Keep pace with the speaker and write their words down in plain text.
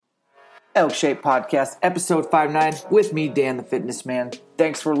Elk Shape Podcast, episode 59, with me, Dan the Fitness Man.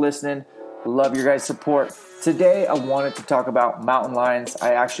 Thanks for listening. Love your guys' support. Today, I wanted to talk about mountain lions.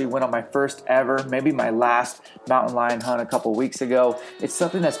 I actually went on my first ever, maybe my last mountain lion hunt a couple weeks ago. It's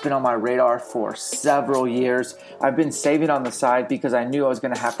something that's been on my radar for several years. I've been saving on the side because I knew I was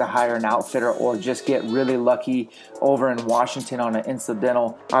going to have to hire an outfitter or just get really lucky over in Washington on an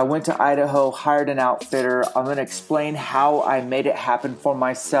incidental. I went to Idaho, hired an outfitter. I'm going to explain how I made it happen for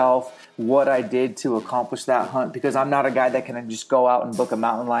myself, what I did to accomplish that hunt, because I'm not a guy that can just go out and book a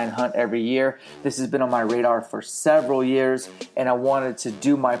mountain lion hunt every year. This has been on my radar for several years, and I wanted to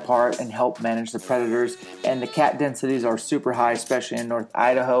do my part and help manage the predators. And the cat densities are super high, especially in North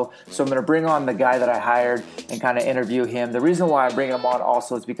Idaho. So I'm going to bring on the guy that I hired and kind of interview him. The reason why I bring him on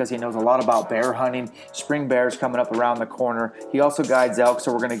also is because he knows a lot about bear hunting. Spring bears coming up around the corner. He also guides elk,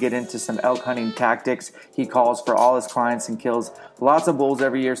 so we're going to get into some elk hunting tactics. He calls for all his clients and kills lots of bulls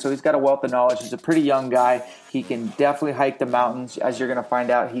every year, so he's got a wealth of knowledge. He's a pretty young guy. He can definitely hike the mountains. As you're going to find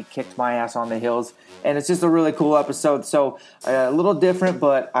out, he kicked my ass on the hills, and it's just a really cool episode. So a little different,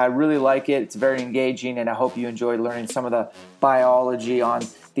 but I really like it. It's very engaging, and I hope you enjoyed learning some of the biology on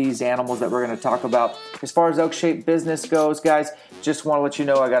these animals that we're going to talk about. As far as Elk Shape business goes, guys, just want to let you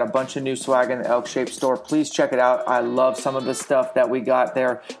know I got a bunch of new swag in the Elk Shape store. Please check it out. I love some of the stuff that we got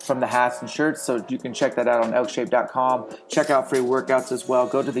there from the hats and shirts, so you can check that out on elkshape.com. Check out free workouts as well.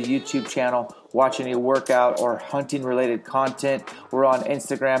 Go to the YouTube channel, watch any workout or hunting related content. We're on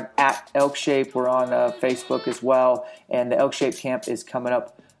Instagram at Elk Shape. We're on Facebook as well, and the Elk Shape camp is coming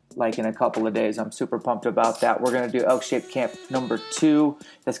up like in a couple of days. I'm super pumped about that. We're going to do Elk Shape Camp number 2.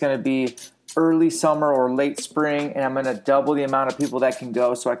 That's going to be early summer or late spring, and I'm going to double the amount of people that can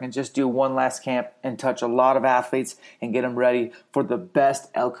go so I can just do one last camp and touch a lot of athletes and get them ready for the best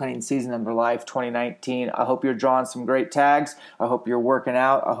elk hunting season of their life, 2019. I hope you're drawing some great tags. I hope you're working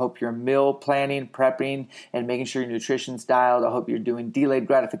out. I hope you're meal planning, prepping, and making sure your nutrition's dialed. I hope you're doing delayed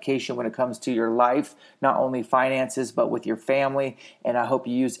gratification when it comes to your life, not only finances, but with your family. And I hope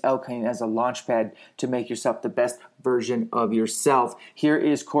you use elk hunting as a launch pad to make yourself the best version of yourself. Here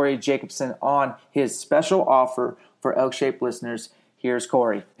is Corey Jacobson on his special offer for Elk Shape listeners. Here's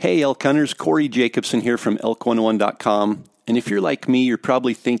Corey. Hey, elk hunters. Corey Jacobson here from elk101.com. And if you're like me, you're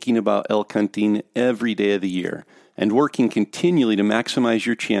probably thinking about elk hunting every day of the year and working continually to maximize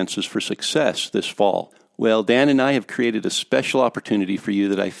your chances for success this fall. Well, Dan and I have created a special opportunity for you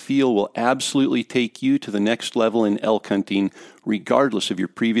that I feel will absolutely take you to the next level in elk hunting, regardless of your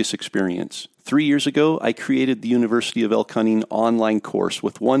previous experience. 3 years ago, I created the University of Elk Hunting online course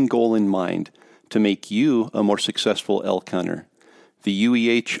with one goal in mind: to make you a more successful elk hunter. The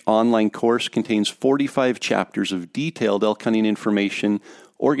UEH online course contains 45 chapters of detailed elk hunting information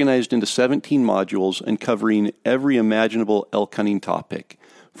organized into 17 modules and covering every imaginable elk hunting topic,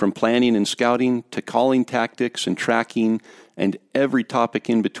 from planning and scouting to calling tactics and tracking and every topic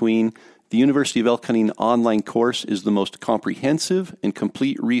in between. The University of Elk Hunting online course is the most comprehensive and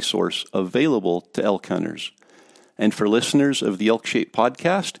complete resource available to elk hunters. And for listeners of the Elk Shape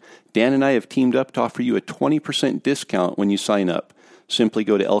podcast, Dan and I have teamed up to offer you a 20% discount when you sign up. Simply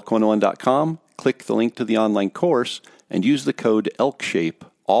go to elk101.com, click the link to the online course, and use the code ELKSHAPE,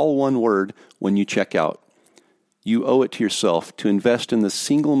 all one word, when you check out. You owe it to yourself to invest in the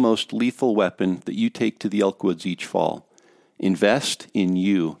single most lethal weapon that you take to the elk woods each fall. Invest in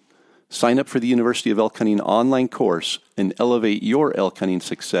you. Sign up for the University of Elk Hunting online course and elevate your elk hunting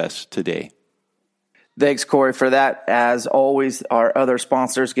success today. Thanks, Corey, for that. As always, our other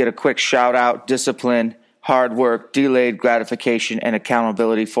sponsors get a quick shout out: discipline, hard work, delayed gratification, and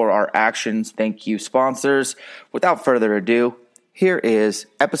accountability for our actions. Thank you, sponsors. Without further ado, here is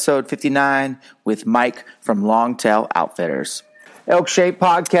episode 59 with Mike from Longtail Outfitters. Elk Shape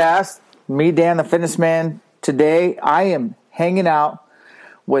Podcast, me, Dan the Fitness Man. Today, I am hanging out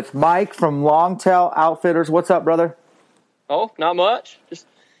with Mike from Longtail Outfitters. What's up, brother? Oh, not much. Just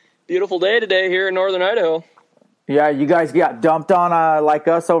beautiful day today here in northern Idaho. Yeah, you guys got dumped on like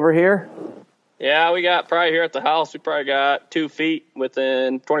us over here? Yeah, we got probably here at the house, we probably got 2 feet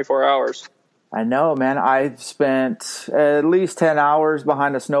within 24 hours. I know, man. I've spent at least 10 hours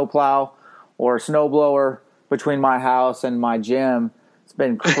behind a snowplow or a snowblower between my house and my gym. It's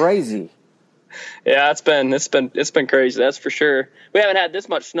been crazy. Yeah, it's been crazy, that's for sure. We haven't had this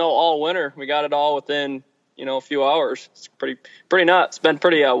much snow all winter. We got it all within, a few hours. It's pretty nuts. It's been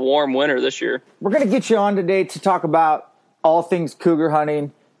pretty warm winter this year. We're going to get you on today to talk about all things cougar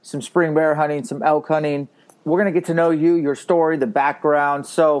hunting, some spring bear hunting, some elk hunting. We're going to get to know you, your story, the background.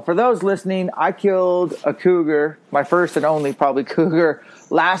 So for those listening, I killed a cougar, my first and only probably cougar,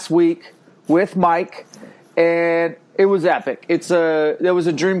 last week with Mike. And It was epic. There was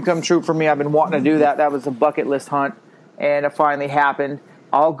a dream come true for me. I've been wanting to do that. That was a bucket list hunt, and it finally happened.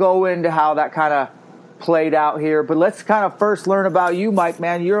 I'll go into how that kind of played out here, but let's kind of first learn about you, Mike.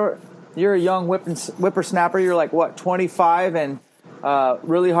 Man, you're a young whippersnapper. You're like what, 25, and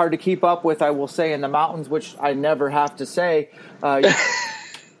really hard to keep up with, I will say, in the mountains, which I never have to say.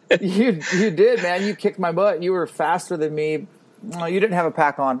 You did, man. You kicked my butt. You were faster than me. No, you didn't have a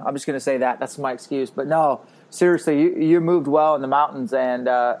pack on. I'm just going to say that. That's my excuse. But no, seriously, you moved well in the mountains, and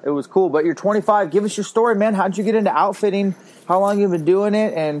it was cool. But you're 25. Give us your story, man. How'd you get into outfitting? How long you been doing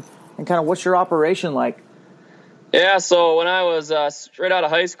it, and kind of what's your operation like? Yeah, so when I was straight out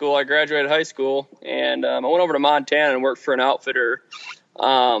of high school, I graduated high school, and I went over to Montana and worked for an outfitter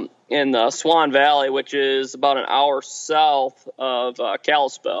in the Swan Valley, which is about an hour south of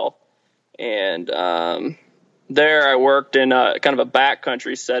Kalispell. And there I worked in kind of a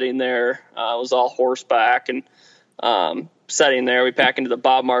backcountry setting there. It was all horseback and setting there. We packed into the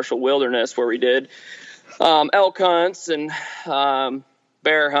Bob Marshall Wilderness where we did elk hunts and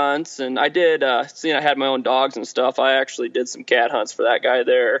bear hunts. And I did, seeing I had my own dogs and stuff, I actually did some cat hunts for that guy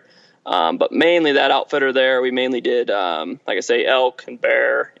there. But mainly that outfitter there, we mainly did, like I say, elk and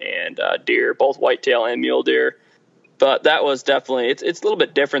bear and deer, both whitetail and mule deer. But that was definitely, it's a little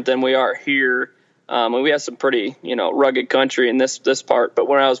bit different than we are here. And we have some pretty, rugged country in this part. But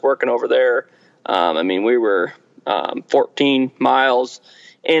when I was working over there, we were 14 miles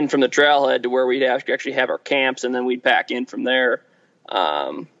in from the trailhead to where we'd actually have our camps, and then we'd pack in from there.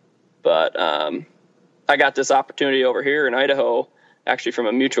 But I got this opportunity over here in Idaho, actually from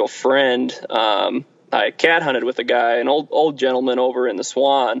a mutual friend. I cat hunted with a guy, an old gentleman over in the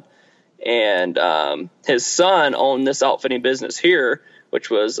Swan, and his son owned this outfitting business here, which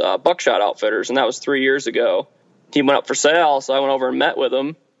was Buckshot Outfitters, and that was 3 years ago. He went up for sale, so I went over and met with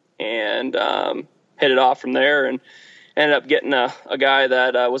him and hit it off from there, and ended up getting a guy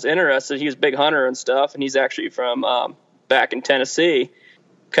that was interested. He was a big hunter and stuff, and he's actually from back in Tennessee.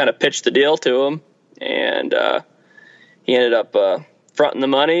 Kind of pitched the deal to him, and he ended up fronting the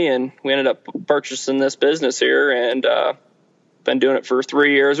money, and we ended up purchasing this business here, and been doing it for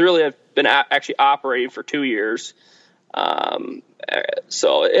 3 years. Really, I've been actually operating for 2 years.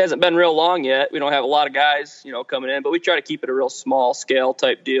 So it hasn't been real long yet. We don't have a lot of guys, coming in, but we try to keep it a real small scale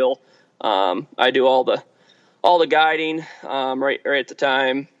type deal. I do all the guiding right at the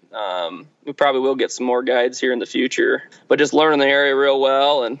time. We probably will get some more guides here in the future, but just learning the area real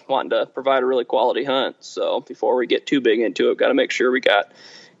well and wanting to provide a really quality hunt. So before we get too big into it, got to make sure we got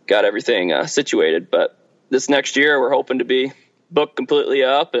everything situated. But this next year, we're hoping to be booked completely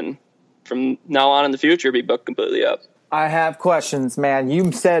up, and from now on in the future, be booked completely up. I have questions, man.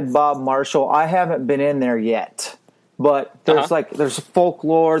 You said Bob Marshall. I haven't been in there yet, but there's there's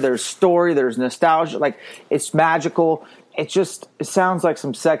folklore, there's story, there's nostalgia. Like, it's magical. It sounds like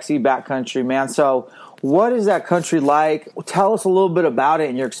some sexy backcountry, man. So what is that country like? Tell us a little bit about it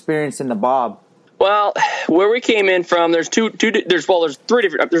and your experience in the Bob. Well, where we came in from, there's basically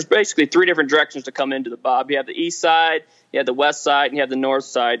three different directions to come into the Bob. You have the east side, you have the west side, and you have the north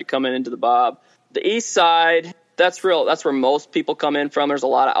side to come into the Bob. The east side, that's where most people come in from. There's a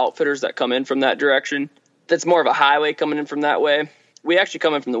lot of outfitters that come in from that direction. That's more of a highway coming in from that way. We actually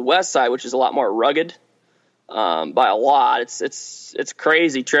come in from the west side, which is a lot more rugged. By a lot. It's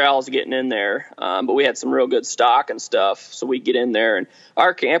crazy trails getting in there. But we had some real good stock and stuff. So we get in there, and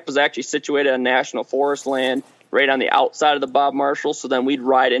our camp was actually situated on national forest land right on the outside of the Bob Marshall. So then we'd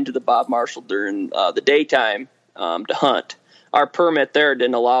ride into the Bob Marshall during the daytime to hunt. Our permit there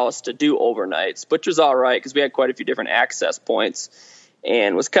didn't allow us to do overnights, which was all right because we had quite a few different access points.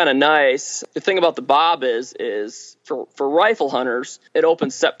 And was kind of nice. The thing about the Bob is for rifle hunters, it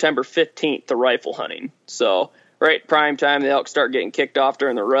opens September 15th to rifle hunting. So right prime time, the elk start getting kicked off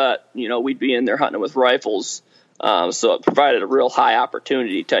during the rut. We'd be in there hunting with rifles. So it provided a real high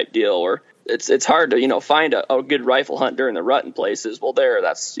opportunity type deal where it's hard to find a good rifle hunt during the rut in places. Well,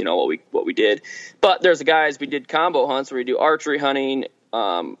 that's what we did. But there's we did combo hunts where we do archery hunting,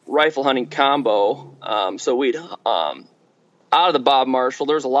 rifle hunting combo. So we'd out of the Bob Marshall,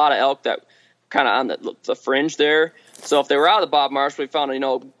 there's a lot of elk that kind of on the fringe there. So if they were out of the Bob Marshall, we found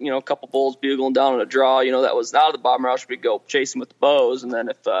a couple bulls bugling down on a draw. That was out of the Bob Marshall. We'd go chase them with the bows, and then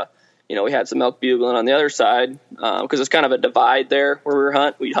if we had some elk bugling on the other side, because it's kind of a divide there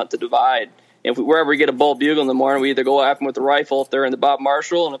where we'd hunt the divide. And wherever we get a bull bugle in the morning, we either go after them with the rifle if they're in the Bob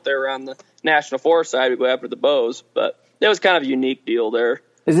Marshall, and if they're on the national forest side, we go after the bows. But it was kind of a unique deal there.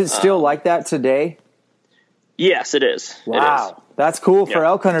 Is it still like that today? Yes, it is. Wow, it is. That's cool for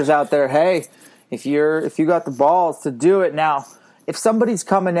elk hunters out there. Hey, if you got the balls to do it now, if somebody's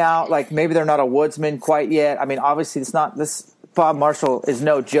coming out, like maybe they're not a woodsman quite yet. I mean, obviously this Bob Marshall is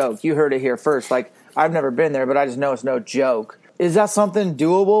no joke. You heard it here first. Like, I've never been there, but I just know it's no joke. Is that something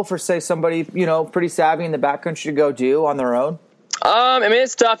doable for, say, somebody, pretty savvy in the backcountry to go do on their own? I mean,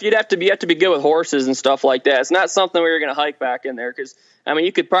 it's tough. You have to be good with horses and stuff like that. It's not something where you're going to hike back in there, because, I mean,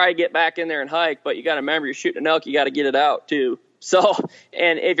 you could probably get back in there and hike, but you got to remember, you're shooting an elk, you got to get it out too. So,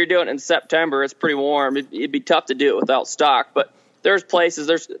 and if you're doing it in September, it's pretty warm. It'd be tough to do it without stock, but there's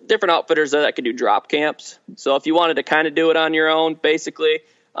different outfitters that can do drop camps. So if you wanted to kind of do it on your own, basically,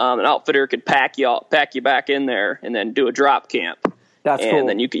 an outfitter could pack you back in there and then do a drop camp. That's cool. And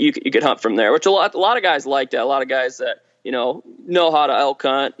then you could hunt from there, which a lot of guys like that. A lot of guys that, know how to elk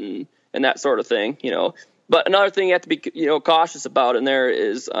hunt and that sort of thing, But another thing you have to be, cautious about in there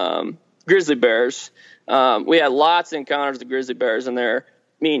is grizzly bears. We had lots of encounters with grizzly bears in there. I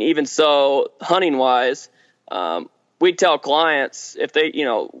mean, even so, hunting-wise, we'd tell clients if they,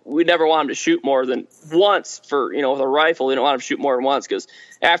 we never want them to shoot more than once for, with a rifle. We don't want them to shoot more than once, because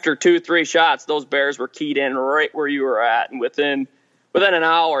after 2-3 shots, those bears were keyed in right where you were at, and within an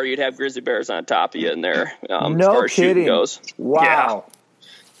hour, you'd have grizzly bears on top of you in there. No as far as kidding. Shooting goes. Wow.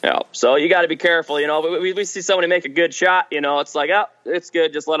 Yeah. So you got to be careful. We see somebody make a good shot. It's like, oh, it's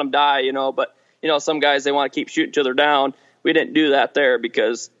good, just let them die. But some guys, they want to keep shooting till they're down. We didn't do that there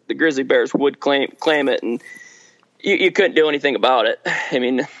because the grizzly bears would claim it, and you couldn't do anything about it. I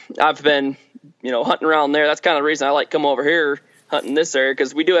mean, I've been, hunting around there. That's kind of the reason I like come over here hunting this area,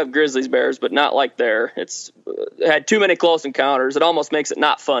 because we do have grizzly bears, but not like there. It had too many close encounters. It almost makes it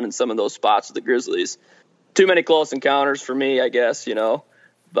not fun in some of those spots with the grizzlies. Too many close encounters for me, I guess,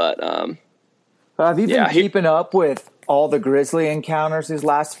 But have you been keeping up with all the grizzly encounters these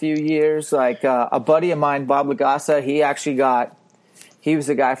last few years? Like a buddy of mine, Bob Lagasa, he was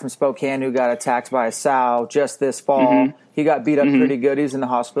the guy from Spokane who got attacked by a sow just this fall. Mm-hmm. He got beat up pretty good. He was in the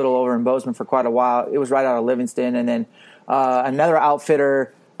hospital over in Bozeman for quite a while. It was right out of Livingston. And then another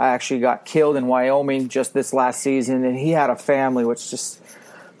outfitter actually got killed in Wyoming just this last season, and he had a family, which is just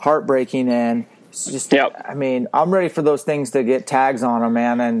heartbreaking. And it's just, I mean, I'm ready for those things to get tags on them,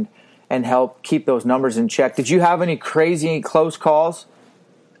 man, and help keep those numbers in check. Did you have any crazy close calls?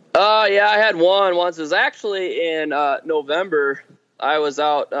 Yeah, I had one once. It was actually in November. I was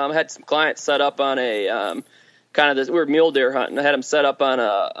out, had some clients set up on a we were mule deer hunting. I had them set up on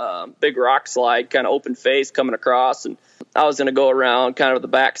a big rock slide, kind of open face coming across, and I was going to go around kind of the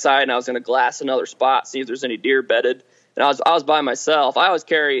backside, and I was going to glass another spot, see if there's any deer bedded. And I was by myself. I always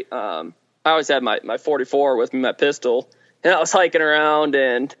carry, I always had my 44 with me, my pistol, and I was hiking around,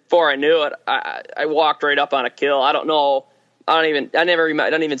 and before I knew it, I walked right up on a kill. I don't know. I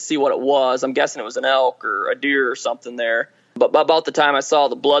don't even see what it was. I'm guessing it was an elk or a deer or something there. But about the time I saw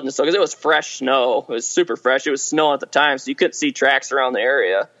the blood and stuff, because it was fresh snow, it was super fresh. It was snowing at the time, so you couldn't see tracks around the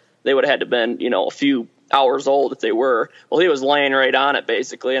area. They would have had to have been, a few hours old if they were. Well, he was laying right on it,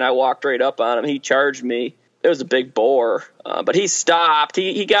 basically, and I walked right up on him. He charged me. It was a big boar, but he stopped.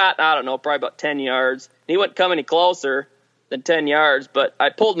 He got, I don't know, probably about 10 yards. He wouldn't come any closer than 10 yards, but I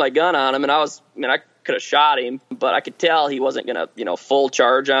pulled my gun on him, and I could have shot him, but I could tell he wasn't going to, full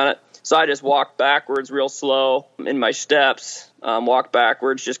charge on it. So I just walked backwards real slow in my steps, walked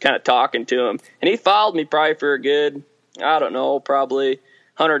backwards, just kind of talking to him. And he followed me probably for a good, I don't know, probably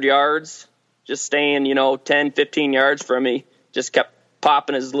 100 yards, just staying, 10, 15 yards from me, just kept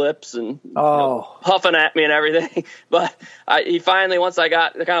popping his lips and huffing at me and everything. But he finally, once I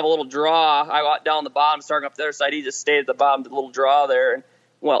got kind of a little draw, I got down the bottom, starting up the other side. He just stayed at the bottom, the little draw there. And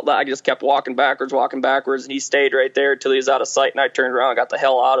I just kept walking backwards, and he stayed right there until he was out of sight, and I turned around and got the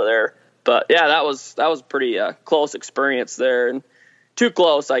hell out of there. But yeah, that was a pretty close experience there, and too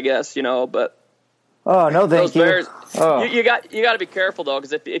close, I guess, But no, thank you. Bears, you got to be careful though,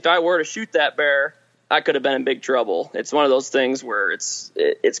 because if I were to shoot that bear, I could have been in big trouble. It's one of those things where it's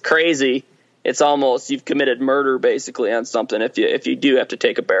crazy. It's almost you've committed murder basically on something if you do have to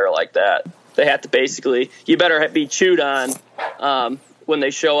take a bear like that. They have to basically, you better be chewed on. When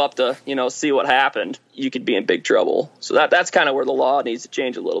they show up to, see what happened, you could be in big trouble. So that's kind of where the law needs to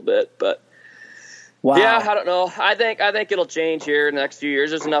change a little bit. But wow. Yeah, I don't know. I think it'll change here in the next few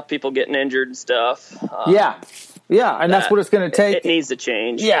years. There's enough people getting injured and stuff. Yeah, and that's what it's going to take. It needs to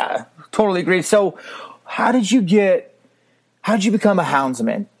change. Yeah, totally agree. So, how did you become a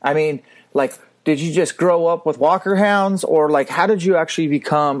houndsman? I mean, did you just grow up with Walker hounds, or how did you actually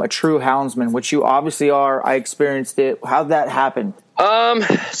become a true houndsman, which you obviously are? I experienced it. How'd that happen?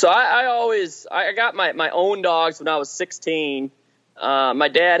 So I got my own dogs when I was 16. My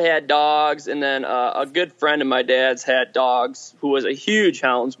dad had dogs, and then a good friend of my dad's had dogs who was a huge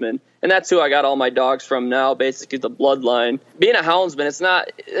houndsman. And that's who I got all my dogs from now, basically the bloodline. Being a houndsman,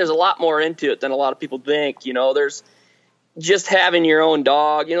 there's a lot more into it than a lot of people think. There's just having your own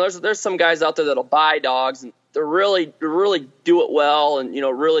dog. There's some guys out there that'll buy dogs and they really do it well and,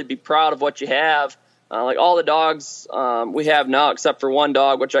 really be proud of what you have. Like all the dogs we have now, except for one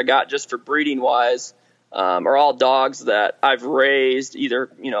dog, which I got just for breeding wise, are all dogs that I've raised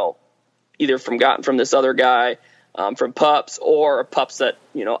either gotten from this other guy, from pups or pups that,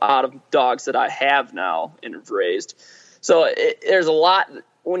 out of dogs that I have now and have raised. So there's a lot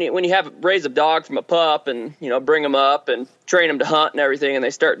when you have raise a dog from a pup and, bring them up and train them to hunt and everything, and they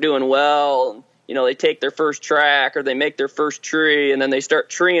start doing well and, they take their first track or they make their first tree and then they start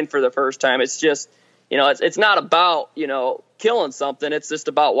treeing for the first time. It's just, it's not about, killing something. It's just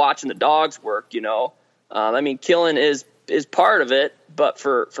about watching the dogs work, killing is part of it, but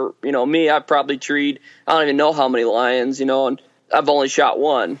for me, I've probably treed, I don't even know how many lions, and I've only shot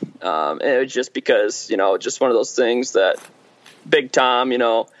one. And it was just because, just one of those things that Big Tom,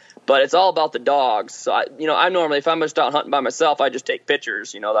 but it's all about the dogs. So I normally, if I'm just out hunting by myself, I just take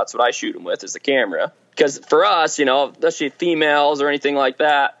pictures, that's what I shoot them with is the camera. Because for us, especially females or anything like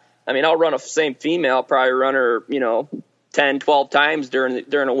that, I'll run a same female, probably run her, 10, 12 times during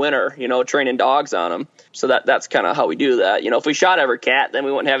a winter, training dogs on them. So that's kind of how we do that. If we shot every cat, then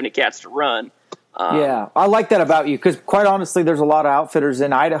we wouldn't have any cats to run. Yeah, I like that about you because quite honestly, there's a lot of outfitters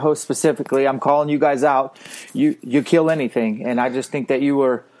in Idaho specifically. I'm calling you guys out. You kill anything. And I just think that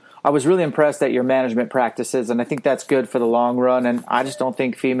I was really impressed at your management practices, and I think that's good for the long run. And I just don't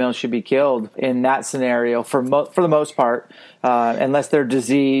think females should be killed in that scenario for the most part, unless they're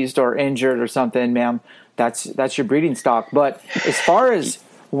diseased or injured or something, ma'am. That's your breeding stock. But as far as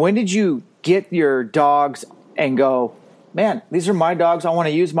when did you get your dogs and go, man, these are my dogs. I want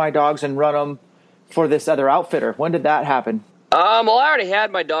to use my dogs and run them for this other outfitter. When did that happen? Well, I already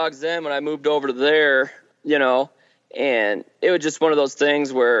had my dogs then when I moved over to there, and it was just one of those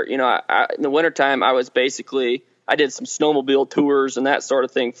things where, in the wintertime, I did some snowmobile tours and that sort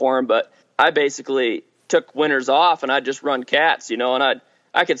of thing for them, but I basically took winters off and I'd just run cats, and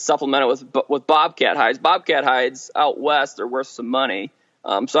I could supplement it with bobcat hides. Bobcat hides out west are worth some money.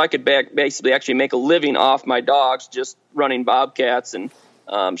 So I could basically actually make a living off my dogs just running bobcats and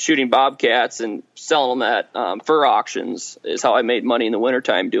shooting bobcats and selling them at fur auctions is how I made money in the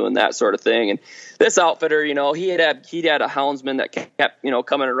wintertime doing that sort of thing. And this outfitter, he had a houndsman that kept,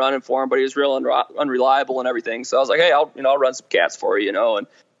 coming and running for him, but he was real unreliable and everything. So I was like, hey, I'll run some cats for you, and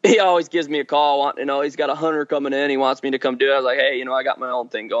he always gives me a call. He's got a hunter coming in. He wants me to come do it. I was like, hey, I got my own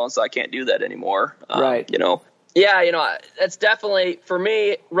thing going, so I can't do that anymore. Right. Yeah, that's definitely, for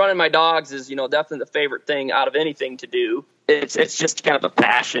me, running my dogs is, definitely the favorite thing out of anything to do. It's just kind of a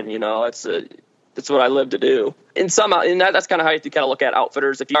passion, it's what I live to do. And that's kind of how you kind of look at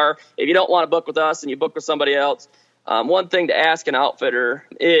outfitters. If you don't want to book with us and you book with somebody else, one thing to ask an outfitter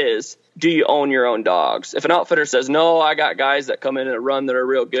is, do you own your own dogs? If an outfitter says, no, I got guys that come in and run that are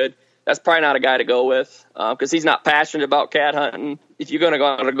real good, that's probably not a guy to go with because he's not passionate about cat hunting. If you're going to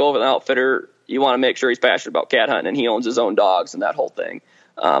go with an outfitter, you want to make sure he's passionate about cat hunting and he owns his own dogs and that whole thing.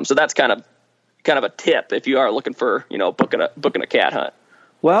 So that's kind of a tip if you are looking for, booking a cat hunt.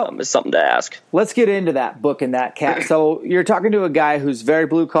 Well, is something to ask. Let's get into that booking that cat. So you're talking to a guy who's very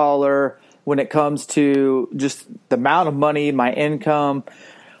blue collar when it comes to just the amount of money, my income.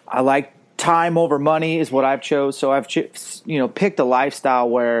 I like time over money is what I've chose. So I've picked a lifestyle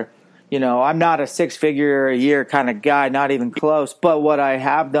where, I'm not a 6-figure a year kind of guy, not even close. But what I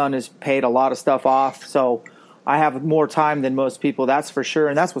have done is paid a lot of stuff off. So I have more time than most people, that's for sure.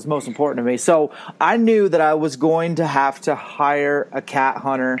 And that's what's most important to me. So I knew that I was going to have to hire a cat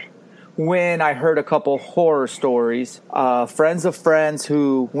hunter when I heard a couple horror stories. Friends of friends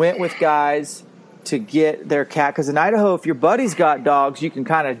who went with guys to get their cat. Because in Idaho, if your buddy's got dogs, you can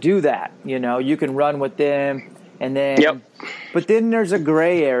kind of do that. You can run with them. And then, yep. But then there's a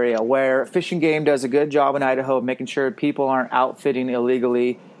gray area where Fish and Game does a good job in Idaho of making sure people aren't outfitting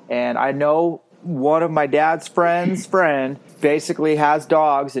illegally. And I know one of my dad's friend basically has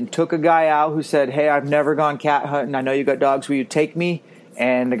dogs and took a guy out who said, hey, I've never gone cat hunting. I know you got dogs. Will you take me?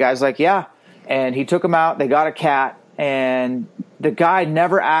 And the guy's like, yeah. And he took him out. They got a cat. And the guy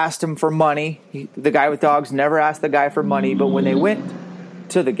never asked him for money. The guy with dogs never asked the guy for money. But when they went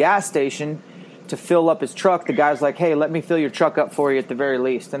to the gas station to fill up his truck, the guy's like, hey, let me fill your truck up for you at the very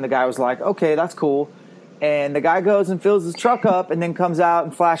least. And the guy was like, okay, that's cool. And the guy goes and fills his truck up and then comes out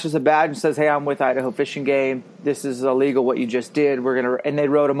and flashes a badge and says, hey, I'm with Idaho Fish and Game. This is illegal what you just did. And they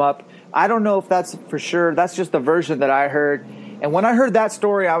wrote him up. I don't know if that's for sure. That's just the version that I heard. And when I heard that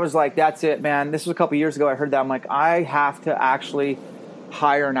story, I was like, that's it, man. This was a couple years ago. I heard that. I'm like, I have to actually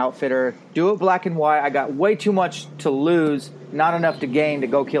hire an outfitter, do it black and white. I got way too much to lose, not enough to gain to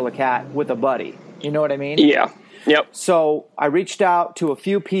go kill a cat with a buddy. You know what I mean? Yeah. Yep. So I reached out to a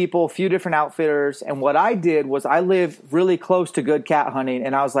few people, a few different outfitters, and what I did was I live really close to good cat hunting,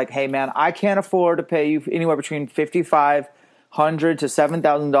 and I was like, hey, man, I can't afford to pay you anywhere between $5,500 to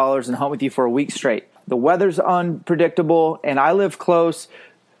 $7,000 and hunt with you for a week straight. The weather's unpredictable, and I live close.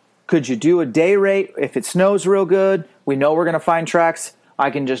 Could you do a day rate? If it snows real good, we know we're going to find tracks. I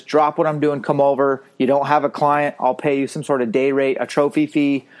can just drop what I'm doing, come over. You don't have a client, I'll pay you some sort of day rate, a trophy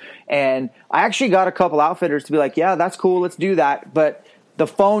fee. And I actually got a couple outfitters to be like, yeah, that's cool, let's do that. But the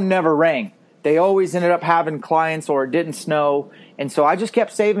phone never rang. They always ended up having clients or it didn't snow. And so I just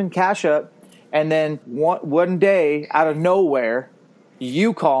kept saving cash up. And then one day, out of nowhere,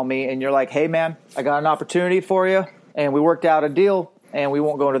 you call me and you're like, hey, man, I got an opportunity for you. And we worked out a deal, and we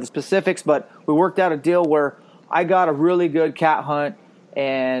won't go into the specifics, but we worked out a deal where I got a really good cat hunt,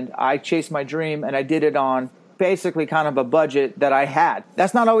 and I chased my dream, and I did it on basically kind of a budget that I had.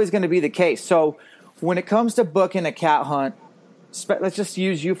 That's not always going to be the case. So when it comes to booking a cat hunt, let's just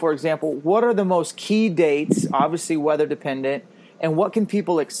use you, for example. What are the most key dates, obviously weather dependent, and what can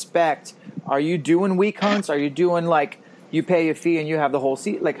people expect? Are you doing week hunts? Are you doing like you pay a fee and you have the whole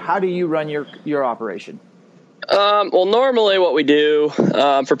seat? Like, how do you run your operation? Well, normally what we do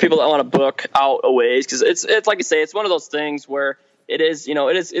for people that want to book out a ways, because it's like you say, it's one of those things where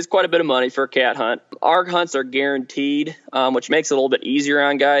it's quite a bit of money for a cat hunt. Our hunts are guaranteed, which makes it a little bit easier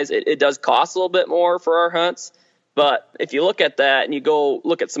on guys. It does cost a little bit more for our hunts, but if you look at that and you go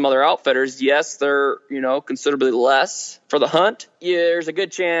look at some other outfitters, yes, they're considerably less for the hunt. Yeah, there's a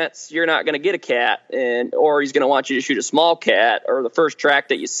good chance you're not going to get a cat, or he's going to want you to shoot a small cat or the first track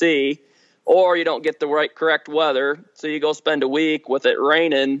that you see. Or you don't get the correct weather, so you go spend a week with it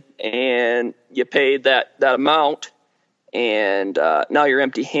raining, and you paid that amount, and now you're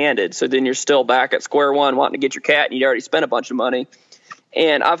empty-handed. So then you're still back at square one wanting to get your cat, and you already spent a bunch of money.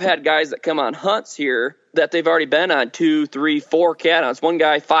 And I've had guys that come on hunts here that they've already been on 2, 3, 4 cat hunts. One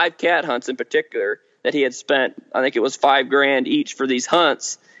guy, 5 cat hunts in particular, that he had spent, I think it was $5,000 each for these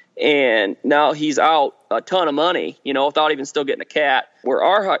hunts. And now he's out a ton of money, without even still getting a cat. Where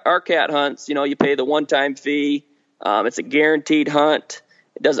our cat hunts, you pay the one-time fee. It's a guaranteed hunt.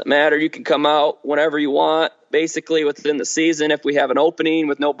 It doesn't matter. You can come out whenever you want, basically within the season. If we have an opening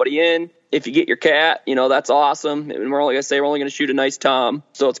with nobody in, if you get your cat, that's awesome. And we're only going to shoot a nice tom,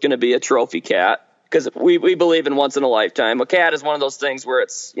 so it's going to be a trophy cat, because we believe in once in a lifetime. A cat is one of those things where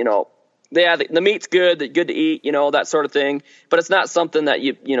it's the meat's good to eat, that sort of thing. But it's not something that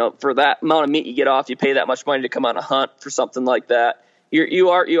for that amount of meat you get off, you pay that much money to come on a hunt for something like that. You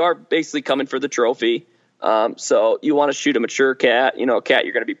are basically coming for the trophy. So you want to shoot a mature cat, a cat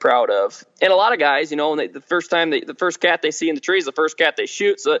you're going to be proud of. And a lot of guys, when the first cat they see in the tree is the first cat they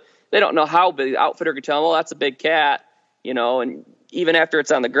shoot. So they don't know how big. The outfitter can tell them, well, that's a big cat, and even after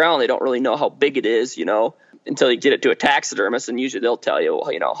it's on the ground, they don't really know how big it is, until you get it to a taxidermist, and usually they'll tell you,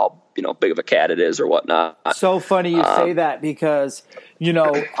 how big of a cat it is or whatnot. So funny you say that, because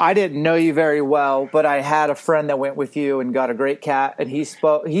I didn't know you very well, but I had a friend that went with you and got a great cat, and he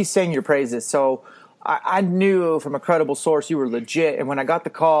sang your praises. So I knew from a credible source you were legit. And when I got the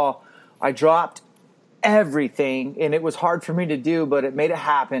call, I dropped everything, and it was hard for me to do, but it made it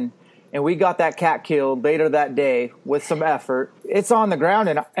happen. And we got that cat killed later that day with some effort. It's on the ground,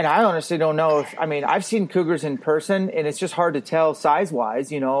 and I honestly don't know I've seen cougars in person, and it's just hard to tell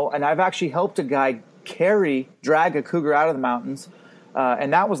size-wise, and I've actually helped a guy drag a cougar out of the mountains,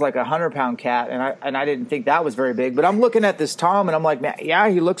 and that was like a 100-pound cat, and I didn't think that was very big. But I'm looking at this tom, and I'm like, man, yeah,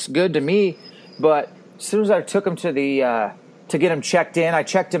 he looks good to me. But as soon as I took him to get him checked in, I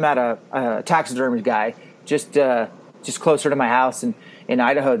checked him at a taxidermy guy just closer to my house in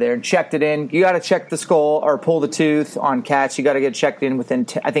Idaho there, and checked it in. You got to check the skull or pull the tooth on cats. You got to get checked in within,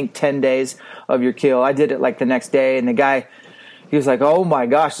 10 days of your kill. I did it like the next day, and the guy, he was like, oh my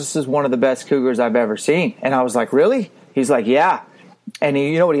gosh, this is one of the best cougars I've ever seen. And I was like, really? He's like, yeah. And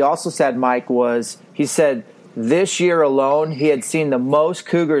what he also said, Mike, was he said this year alone, he had seen the most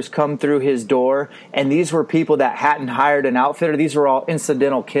cougars come through his door, and these were people that hadn't hired an outfitter. These were all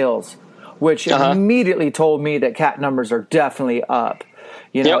incidental kills, which immediately told me that cat numbers are definitely up.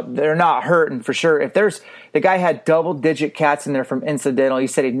 Yep. They're not hurting for sure. The guy had double-digit cats in there from incidental. He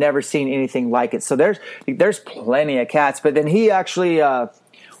said he'd never seen anything like it. So there's plenty of cats. But then he actually, I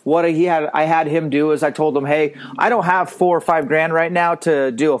had him do is I told him, hey, I don't have $4,000 or $5,000 right now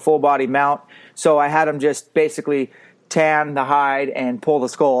to do a full body mount. So I had him just basically tan the hide and pull the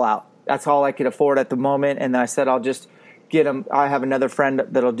skull out. That's all I could afford at the moment. And I said, I'll just get them. I have another friend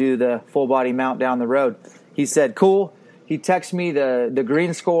that'll do the full body mount down the road. He said, cool. He texted me the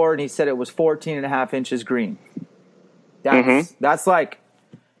green score, and he said it was 14 and a half inches green. That's like,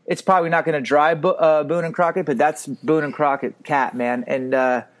 it's probably not going to drive Boone and Crockett, but that's Boone and Crockett cat, man. And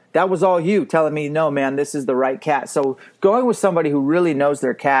that was all you telling me, no, man, this is the right cat. So going with somebody who really knows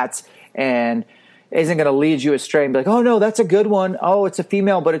their cats and isn't going to lead you astray and be like, oh, no, that's a good one. Oh, it's a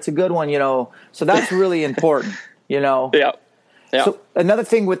female, but it's a good one, you know. So that's really important, you know. Yeah. Yeah. So another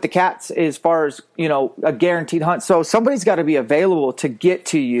thing with the cats, as far as, you know, a guaranteed hunt. So somebody's got to be available to get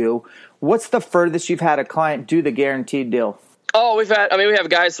to you. What's the furthest you've had a client do the guaranteed deal? Oh, we have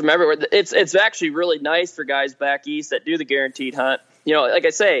guys from everywhere. It's actually really nice for guys back east that do the guaranteed hunt. You know, like I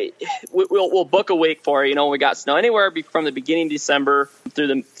say, we'll book a week for you. You know, when we got snow anywhere from the beginning of December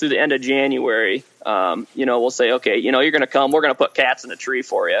through the end of January. You know, we'll say, okay, you know, you're going to come. We're going to put cats in a tree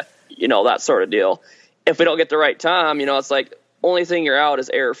for you. You know, that sort of deal. If we don't get the right time, you know, it's like only thing you're out is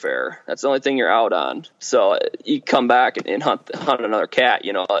airfare. That's the only thing you're out on. So you come back and hunt another cat.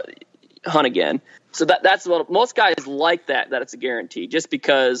 You know, hunt again. So that's what most guys like that it's a guarantee, just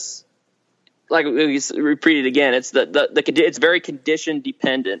because, like we repeated again, it's it's very condition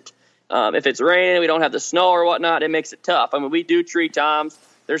dependent. If it's raining, we don't have the snow or whatnot, it makes it tough. I mean, we do tree toms.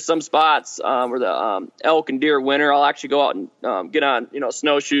 There's some spots where the elk and deer winter, I'll actually go out and get on, you know,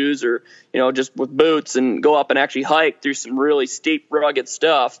 snowshoes or, you know, just with boots and go up and actually hike through some really steep, rugged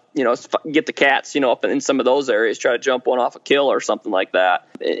stuff, you know, get the cats, you know, up in some of those areas, try to jump one off a kill or something like that.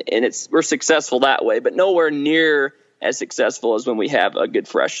 And we're successful that way, but nowhere near as successful as when we have a good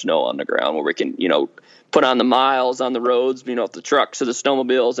fresh snow on the ground where we can, you know, put on the miles on the roads, you know, with the trucks or the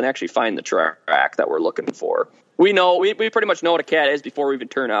snowmobiles and actually find the track that we're looking for. We pretty much know what a cat is before we even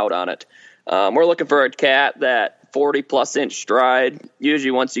turn out on it. We're looking for a cat that 40 plus inch stride.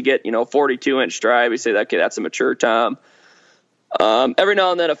 Usually once you get, you know, 42 inch stride, we say that, okay, that's a mature tom. Every now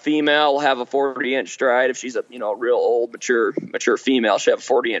and then a female will have a 40 inch stride. If she's a, you know, real old, mature female, she'll have a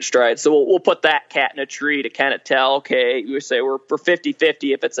 40 inch stride. So we'll put that cat in a tree to kind of tell, okay, we say we're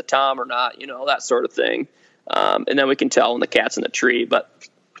 50-50 if it's a tom or not, you know, that sort of thing. And then we can tell when the cat's in the tree. But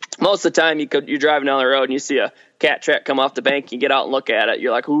most of the time you're driving down the road and you see a cat track come off the bank, you get out and look at it.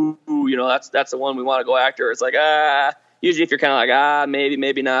 You're like, ooh, you know, that's the one we want to go after. It's like, usually if you're kind of like,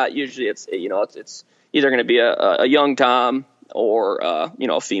 maybe not. Usually it's, you know, it's either going to be a young tom or, you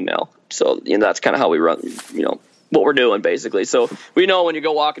know, a female. So, you know, that's kind of how we run, you know, what we're doing basically. So we know when you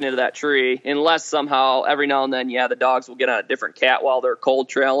go walking into that tree, unless somehow every now and then, the dogs will get on a different cat while they're cold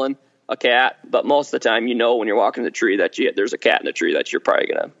trailing a cat. But most of the time, you know, when you're walking the tree that there's a cat in the tree that you're probably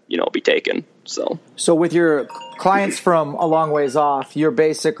going to, you know, be taken. So with your clients from a long ways off, you're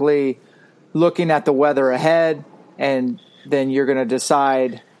basically looking at the weather ahead, and then you're going to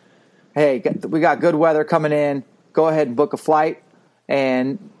decide, hey, we got good weather coming in. Go ahead and book a flight,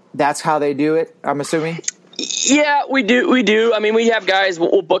 and that's how they do it, I'm assuming? Yeah, we do. I mean, we have guys,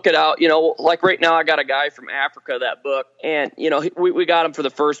 we'll book it out. You know, like right now I got a guy from Africa that booked, and, you know, we got him for the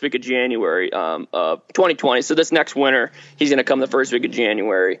first week of January of 2020. So this next winter, he's going to come the first week of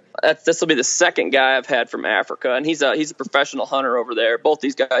January. This will be the second guy I've had from Africa, and he's a professional hunter over there. Both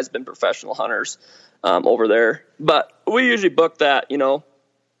these guys have been professional hunters over there. But we usually book that, you know,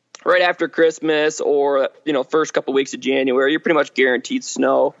 right after Christmas or, you know, first couple weeks of January. You're pretty much guaranteed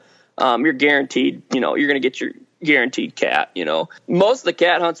snow. You're guaranteed, you know, you're going to get your guaranteed cat, you know. Most of the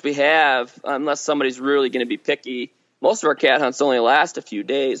cat hunts we have, unless somebody's really going to be picky, most of our cat hunts only last a few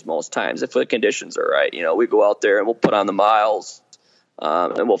days most times if the conditions are right. You know, we go out there and we'll put on the miles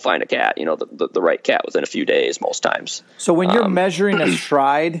and we'll find a cat, you know, the right cat within a few days most times. So when you're measuring a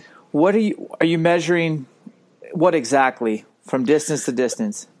stride, are you measuring what exactly from distance to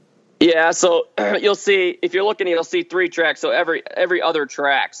distance? Yeah, so you'll see, if you're looking, you'll see 3 tracks. So every other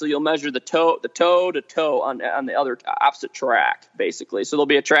track. So you'll measure the toe to toe on the other opposite track, basically. So there'll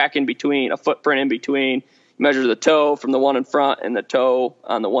be a track in between, a footprint in between. You measure the toe from the one in front and the toe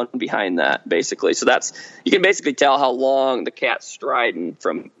on the one behind that, basically. So you can basically tell how long the cat's striding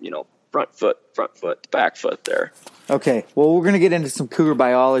from, you know, front foot to back foot there. Okay, well, we're going to get into some cougar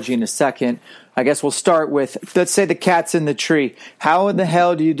biology in a second. I guess we'll start with, let's say the cat's in the tree. How in the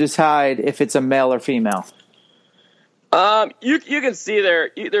hell do you decide if it's a male or female? You can see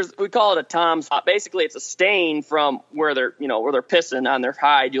we call it a tom spot. Basically, it's a stain from where they're pissing on their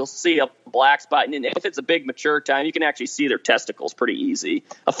hide. You'll see a black spot, and if it's a big mature tom, you can actually see their testicles pretty easy.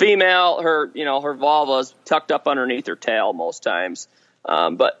 A female, her vulva's tucked up underneath her tail most times.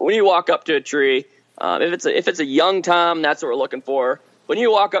 But when you walk up to a tree, if it's a young tom, that's what we're looking for. When you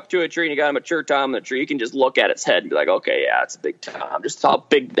walk up to a tree and you got a mature tom in the tree, you can just look at its head and be like, okay, yeah, it's a big tom. Just how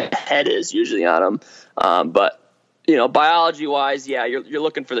big the head is usually on them. But biology wise, yeah, you're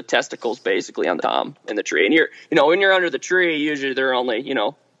looking for the testicles basically on the tom in the tree. And when you're under the tree, usually they're only,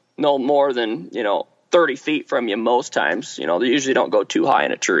 no more than, 30 feet from you most times. They usually don't go too high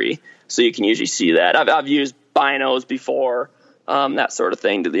in a tree. So you can usually see that. I've used binos before, that sort of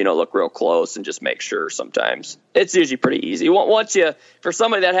thing to, look real close and just make sure sometimes. It's usually pretty easy. For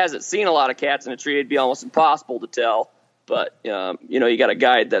somebody that hasn't seen a lot of cats in a tree, it'd be almost impossible to tell. But, you got a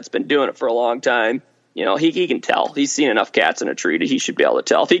guide that's been doing it for a long time. He can tell. He's seen enough cats in a tree that he should be able to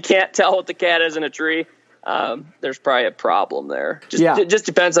tell. If he can't tell what the cat is in a tree, there's probably a problem there. It just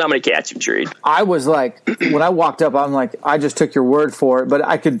depends on how many cats you've treed. I was like, when I walked up, I'm like, I just took your word for it, but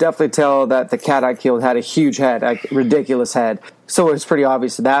I could definitely tell that the cat I killed had a huge head, like ridiculous head. So it's pretty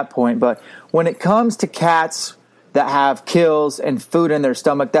obvious at that point. But when it comes to cats that have kills and food in their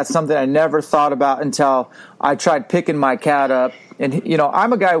stomach, that's something I never thought about until I tried picking my cat up. And,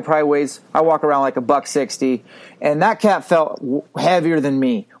 I'm a guy who probably I walk around like $160, and that cat felt heavier than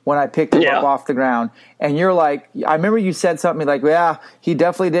me when I picked him up off the ground. And you're like, I remember you said something like, yeah, he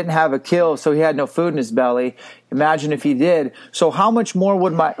definitely didn't have a kill, so he had no food in his belly. Imagine if he did. So how much more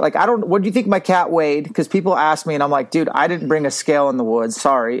would what do you think my cat weighed? Because people ask me, and I'm like, dude, I didn't bring a scale in the woods,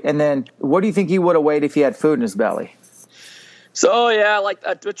 sorry. And then what do you think he would have weighed if he had food in his belly? So, yeah, like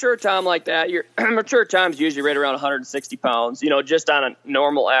a mature tom like that, your mature tom's usually right around 160 pounds, just on a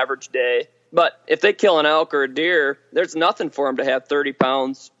normal average day. But if they kill an elk or a deer, there's nothing for them to have 30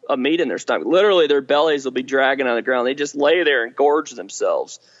 pounds of meat in their stomach. Literally, their bellies will be dragging on the ground. They just lay there and gorge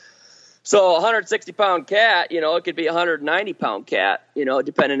themselves. So a 160-pound cat, it could be a 190-pound cat,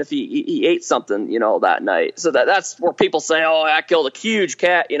 depending if he ate something, that night. So that's where people say, oh, I killed a huge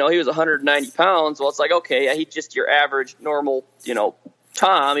cat. He was 190 pounds. Well, it's like, okay, yeah, he's just your average normal,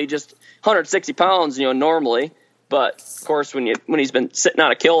 tom. He just 160 pounds, normally. But, of course, when he's been sitting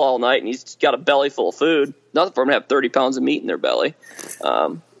on a kill all night and he's got a belly full of food, nothing for him to have 30 pounds of meat in their belly.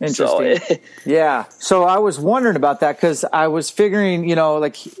 Interesting. Yeah. So I was wondering about that because I was figuring,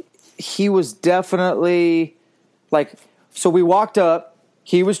 he was definitely so we walked up,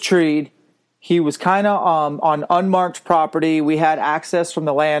 he was treed, he was kind of on unmarked property. We had access from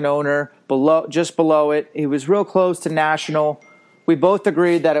the landowner just below it. He was real close to national. We both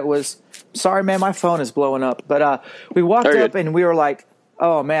agreed that it was, sorry man, my phone is blowing up. But we walked up and we were like,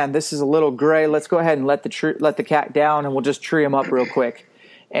 oh man, this is a little gray. Let's go ahead and let the cat down and we'll just tree him up real quick.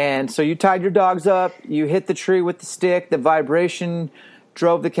 And so you tied your dogs up, you hit the tree with the stick, the vibration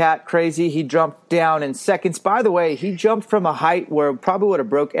drove the cat crazy. He jumped down in seconds. By the way, he jumped from a height where it probably would have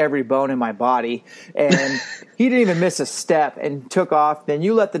broke every bone in my body. And he didn't even miss a step and took off. Then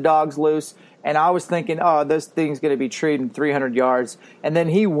you let the dogs loose. And I was thinking, oh, this thing's going to be treed in 300 yards. And then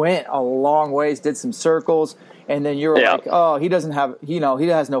he went a long ways, did some circles. And then you're like, oh, he doesn't have, he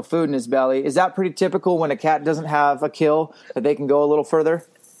has no food in his belly. Is that pretty typical when a cat doesn't have a kill that they can go a little further?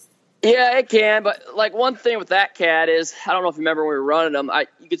 Yeah, it can, but one thing with that cat is, I don't know if you remember when we were running them,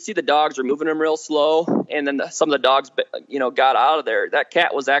 you could see the dogs were moving them real slow, and then some of the dogs, got out of there. That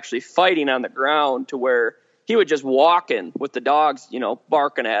cat was actually fighting on the ground to where he would just walking with the dogs,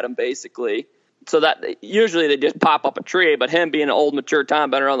 barking at him basically. So that usually they just pop up a tree, but him being an old mature tom,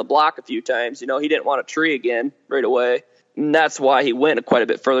 been around the block a few times, he didn't want a tree again right away. And that's why he went quite a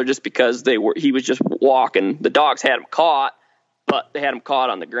bit further, just because he was just walking. The dogs had him caught. But they had him caught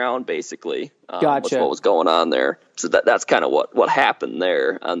on the ground, basically. Gotcha. With what was going on there. So that's kind of what happened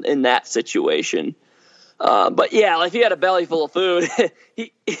there in that situation. But yeah, if he had a belly full of food,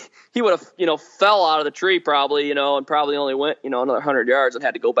 he would have, fell out of the tree probably, and probably only went, another 100 yards and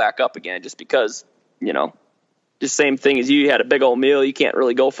had to go back up again just because, just same thing as you had a big old meal. You can't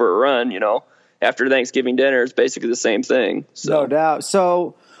really go for a run, after Thanksgiving dinner. It's basically the same thing. So. No doubt.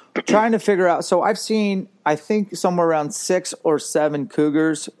 So trying to figure out, so I've seen, I think somewhere around 6 or 7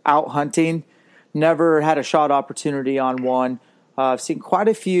 cougars out hunting. Never had a shot opportunity on one. I've seen quite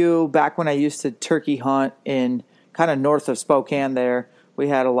a few back when I used to turkey hunt in kind of north of Spokane there. We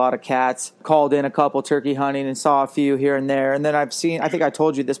had a lot of cats. Called in a couple turkey hunting and saw a few here and there. And then I've seen, I think I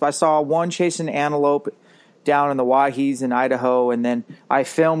told you this, but I saw one chasing antelope down in the Waihees in Idaho, and then I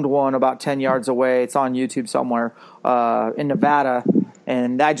filmed one about 10 yards away. It's on YouTube somewhere in Nevada,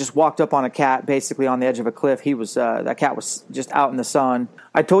 and I just walked up on a cat basically on the edge of a cliff. He was that cat was just out in the sun.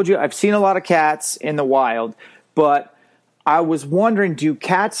 I told you I've seen a lot of cats in the wild, but I was wondering, do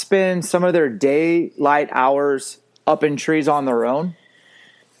cats spend some of their daylight hours up in trees on their own?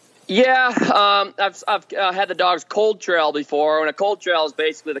 Yeah, I've had the dogs cold trail before. And a cold trail is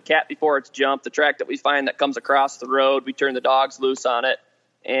basically the cat before it's jumped, the track that we find that comes across the road. We turn the dogs loose on it.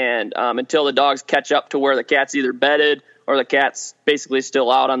 and until the dogs catch up to where the cat's either bedded or the cat's basically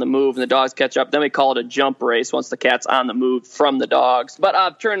still out on the move and the dogs catch up. Then we call it a jump race once the cat's on the move from the dogs. But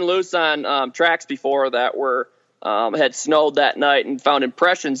I've turned loose on tracks before that were had snowed that night and found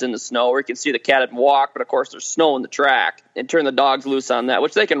impressions in the snow where you can see the cat had walked, but of course there's snow in the track, and turn the dogs loose on that,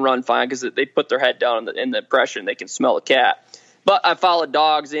 which they can run fine because they put their head down in the impression. They can smell the cat. But I followed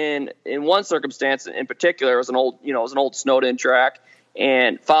dogs in one circumstance in particular. It was an old snowed in track,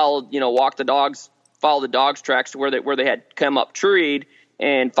 and walked the dogs, followed the dogs' tracks to where they had come up treed,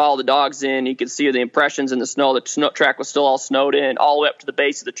 and followed the dogs in. You could see the impressions in the snow. The snow track was still all snowed in, all the way up to the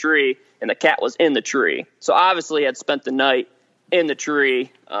base of the tree, and the cat was in the tree. So obviously, he had spent the night in the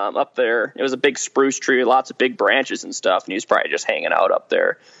tree up there. It was a big spruce tree, lots of big branches and stuff, and he was probably just hanging out up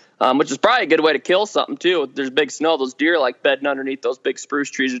there. Which is probably a good way to kill something, too. If there's big snow, those deer like bedding underneath those big spruce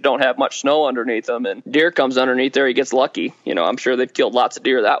trees that don't have much snow underneath them. And deer comes underneath there, he gets lucky. I'm sure they've killed lots of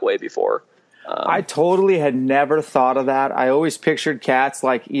deer that way before. I totally had never thought of that. I always pictured cats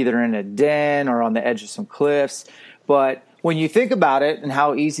like either in a den or on the edge of some cliffs. But when you think about it and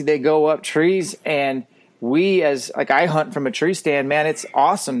how easy they go up trees, and I hunt from a tree stand, man, it's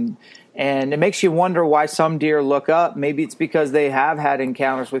awesome. And it makes you wonder why some deer look up. Maybe it's because they have had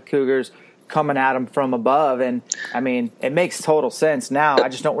encounters with cougars coming at them from above. And, I mean, it makes total sense now. I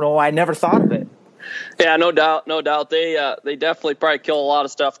just don't know why I never thought of it. Yeah, no doubt. They definitely probably kill a lot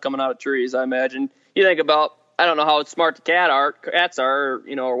of stuff coming out of trees, I imagine. You think about, I don't know how smart the cats are,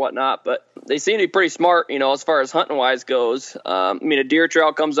 or whatnot, but they seem to be pretty smart, as far as hunting-wise goes. A deer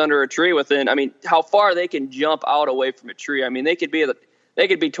trail comes under a tree how far they can jump out away from a tree. They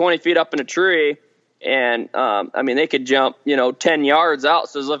could be 20 feet up in a tree, and they could jump 10 yards out.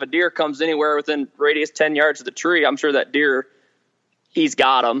 So if a deer comes anywhere within radius 10 yards of the tree, I'm sure that deer, he's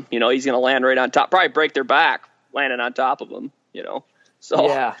got them. He's going to land right on top, probably break their back landing on top of them. So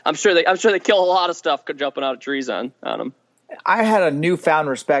yeah. I'm sure they kill a lot of stuff jumping out of trees on them. I had a newfound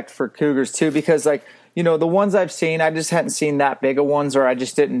respect for cougars too, because the ones I've seen, I just hadn't seen that big of ones, or I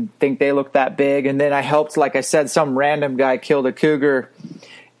just didn't think they looked that big. And then I helped, like I said, some random guy killed a cougar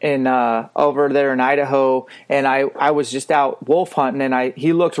in over there in Idaho, and I was just out wolf hunting, and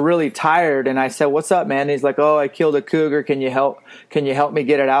he looked really tired, and I said, "What's up, man?" And he's like, "Oh, I killed a cougar. Can you help me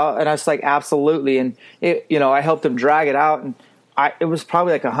get it out?" And I was like, "Absolutely." And I helped him drag it out, and it was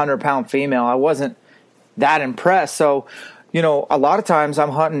probably like 100-pound female. I wasn't that impressed. So, a lot of times I'm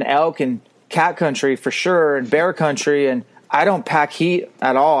hunting elk and cat country for sure, and bear country, and I don't pack heat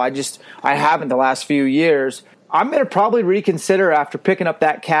at all. I haven't the last few years. I'm going to probably reconsider after picking up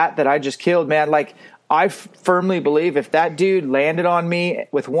that cat that I just killed, man. Like, I firmly believe if that dude landed on me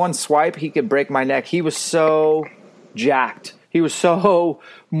with one swipe, he could break my neck. He was so jacked. He was so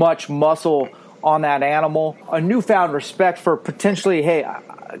much muscle on that animal. A newfound respect for potentially, hey,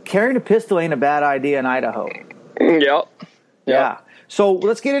 carrying a pistol ain't a bad idea in Idaho. Yep. Yeah. So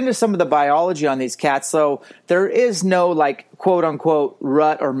let's get into some of the biology on these cats. So there is no quote unquote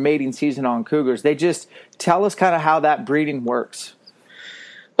rut or mating season on cougars. They just tell us kind of how that breeding works.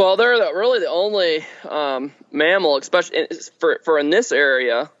 Well, they're really the only mammal, especially for in this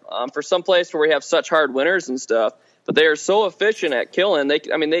area, for some place where we have such hard winters and stuff. But they are so efficient at killing.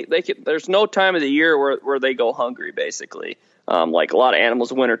 There's no time of the year where they go hungry. Basically, like a lot of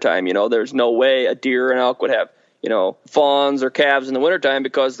animals in wintertime. There's no way a deer or an elk would have fawns or calves in the wintertime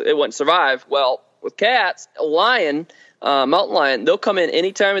because it wouldn't survive. Well, with cats, a lion, mountain lion, they'll come in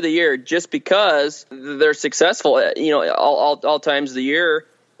any time of the year just because they're successful at, all times of the year.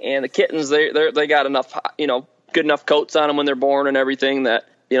 And the kittens, they got enough, good enough coats on them when they're born and everything that,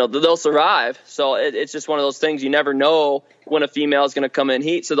 they'll survive. So it's just one of those things. You never know when a female is going to come in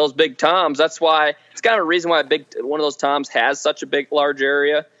heat. So those big toms, that's why it's kind of a reason why one of those toms has such a large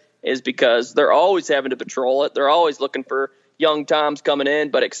area, is because they're always having to patrol it. They're always looking for young toms coming in,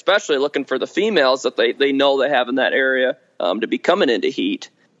 but especially looking for the females that they know they have in that area to be coming into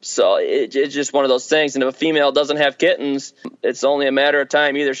heat. So it's just one of those things. And if a female doesn't have kittens, it's only a matter of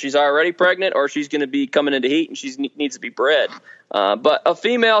time. Either she's already pregnant or she's going to be coming into heat and she needs to be bred. But a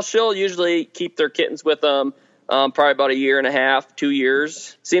female, she'll usually keep their kittens with them probably about a year and a half, 2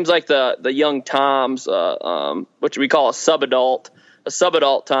 years. Seems like the young toms, which we call a subadult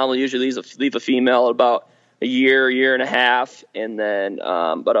tom will usually leave a female at about a year and a half. And then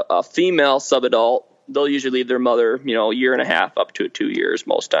but a female subadult, they'll usually leave their mother, a year and a half up to 2 years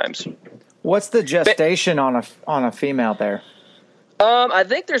most times. What's the gestation on a female there? I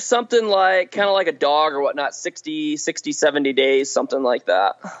think there's something kind of like a dog or whatnot, 60, 70 days, something like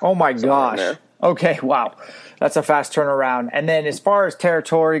that. Oh my gosh. Okay. Wow. That's a fast turnaround. And then as far as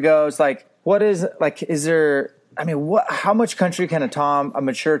territory goes, is there I mean, how much country can a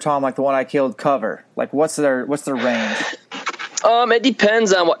mature tom like the one I killed cover? Like, what's their range? It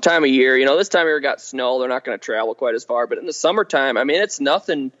depends on what time of year. This time of year got snow. They're not going to travel quite as far. But in the summertime, I mean, it's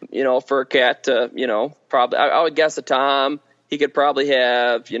nothing, for a cat to, probably, I would guess a tom, he could probably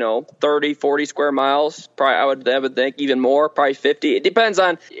have, 30, 40 square miles. Probably, I would think even more, probably 50. It depends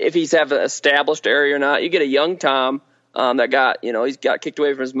on if he's have an established area or not. You get a young tom that got, he's got kicked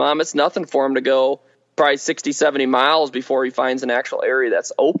away from his mom. It's nothing for him to go probably 60, 70 miles before he finds an actual area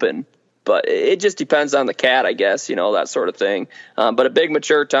that's open. But it just depends on the cat, I guess, that sort of thing. But a big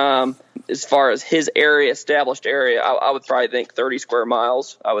mature tom, as far as his area, established area, I would probably think 30 square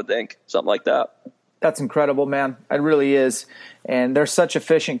miles, I would think, something like that. That's incredible, man. It really is. And they're such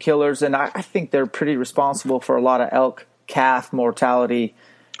efficient killers, and I think they're pretty responsible for a lot of elk calf mortality,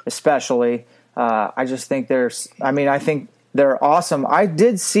 especially. I just think I think they're awesome. I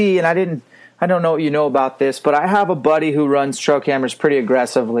did see, and I don't know what you know about this, but I have a buddy who runs trail cameras pretty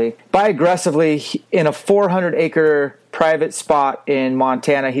aggressively. By aggressively, in a 400-acre private spot in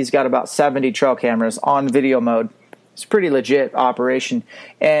Montana, he's got about 70 trail cameras on video mode. It's a pretty legit operation.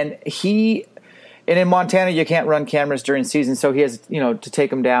 And in Montana, you can't run cameras during season, so he has, to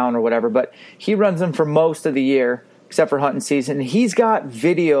take them down or whatever. But he runs them for most of the year, except for hunting season. And he's got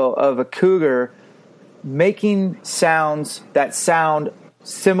video of a cougar making sounds that sound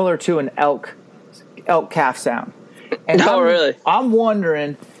similar to an elk calf sound. And really? I'm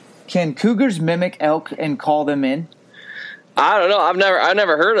wondering, can cougars mimic elk and call them in? I don't know. I've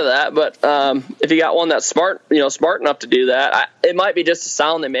never heard of that. But if you got one that's smart enough to do that, it might be just a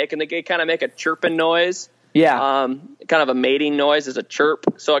sound they make, and they kind of make a chirping noise. Yeah. Kind of a mating noise is a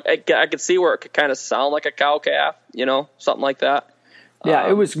chirp. So I could see where it could kind of sound like a cow calf, something like that. Yeah,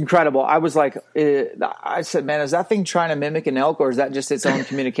 it was incredible. I was like, I said, man, is that thing trying to mimic an elk, or is that just its own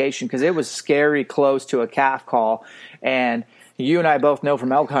communication? Because it was scary close to a calf call. And you and I both know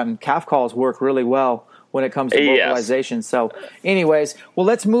from elk hunting, calf calls work really well when it comes to vocalization. Yes. So anyways, well,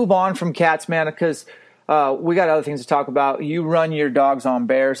 let's move on from cats, man, because we got other things to talk about. You run your dogs on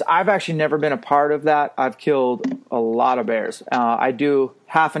bears. I've actually never been a part of that. I've killed a lot of bears. I do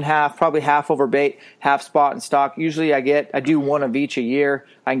half and half, probably half over bait, half spot and stock. Usually I do one of each a year.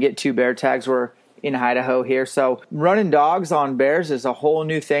 I can get 2 bear tags. We're in Idaho here. So running dogs on bears is a whole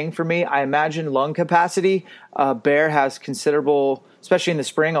new thing for me. I imagine lung capacity. A bear has considerable, especially in the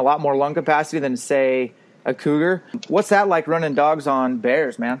spring, a lot more lung capacity than, say, a cougar. What's that like running dogs on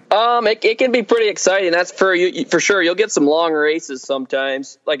bears, man? It can be pretty exciting. That's for you for sure. You'll get some long races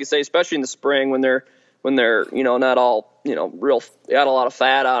sometimes, like I say, especially in the spring when they're not all real, got a lot of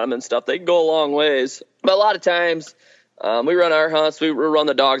fat on them and stuff. They can go a long ways. But a lot of times we run our hunts. We run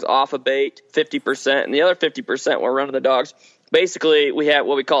the dogs off a bait 50%, and the other 50% we're running the dogs. Basically, we have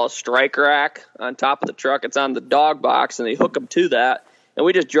what we call a strike rack on top of the truck. It's on the dog box, and they hook them to that, and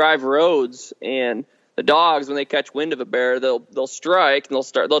we just drive roads. And the dogs, when they catch wind of a bear, they'll strike, and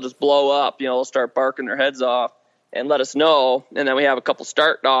they'll just blow up. They'll start barking their heads off and let us know. And then we have a couple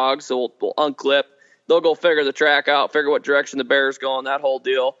start dogs, so we'll unclip. They'll go figure the track out, figure what direction the bear's going, that whole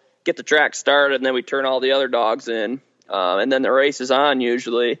deal. Get the track started, and then we turn all the other dogs in, and then the race is on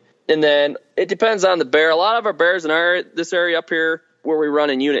usually. And then it depends on the bear. A lot of our bears in this area up here where we run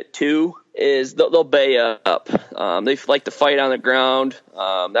in Unit 2 is they'll bay up. They like to fight on the ground,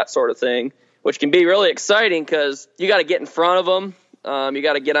 that sort of thing, which can be really exciting because you got to get in front of them. You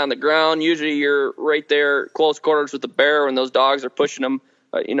got to get on the ground. Usually you're right there close quarters with the bear when those dogs are pushing them,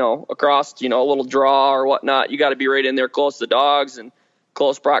 across, a little draw or whatnot. You got to be right in there close to the dogs and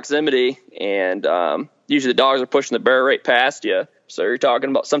close proximity. And usually the dogs are pushing the bear right past you. So you're talking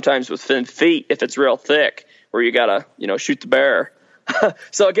about sometimes within feet if it's real thick where you got to, shoot the bear.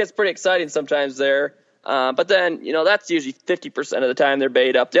 So it gets pretty exciting sometimes there. But then, that's usually 50% of the time they're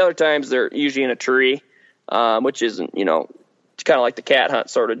bayed up. The other times they're usually in a tree, which isn't, it's kind of like the cat hunt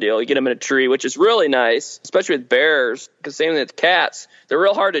sort of deal. You get them in a tree, which is really nice, especially with bears, because same with cats, they're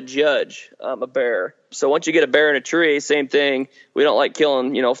real hard to judge, a bear. So once you get a bear in a tree, same thing. We don't like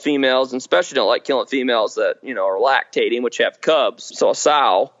killing, females, and especially don't like killing females that, are lactating, which have cubs. So a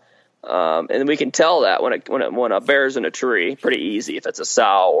sow. And we can tell that when a bear's in a tree pretty easy if it's a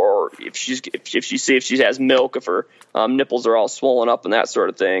sow, or if she has milk, if her nipples are all swollen up and that sort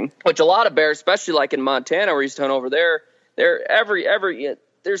of thing. Which a lot of bears, especially like in Montana where we used to hunt over there,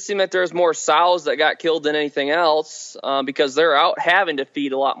 there seemed like there's more sows that got killed than anything else because they're out having to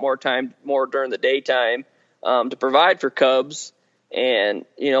feed a lot more during the daytime to provide for cubs. And,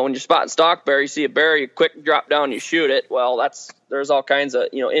 when you're spotting stock bear, you see a bear, you quick drop down and you shoot it. Well, there's all kinds of,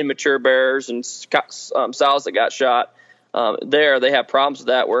 immature bears and sows that got shot. there they have problems with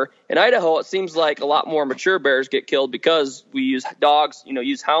that. Where in Idaho, it seems like a lot more mature bears get killed because we use dogs,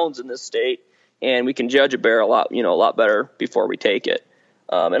 use hounds in this state, and we can judge a bear a lot better before we take it.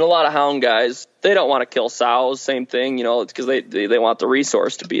 And a lot of hound guys, they don't want to kill sows. Same thing, it's because they want the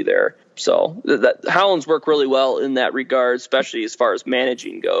resource to be there. So that hounds work really well in that regard, especially as far as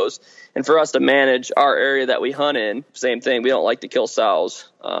managing goes. And for us to manage our area that we hunt in, same thing. We don't like to kill sows.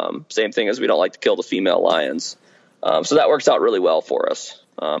 Same thing as we don't like to kill the female lions. So that works out really well for us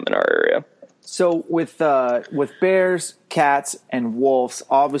in our area. So with bears, cats, and wolves,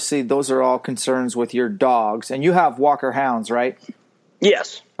 obviously those are all concerns with your dogs. And you have Walker hounds, right?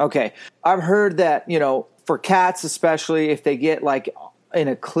 Yes. Okay. I've heard that, for cats especially, if they get like in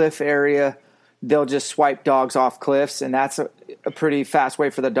a cliff area, they'll just swipe dogs off cliffs, and that's a pretty fast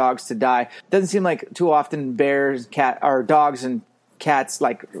way for the dogs to die. Doesn't seem like too often dogs and cats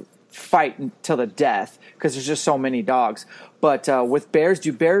like fight until the death because there's just so many dogs. But with bears,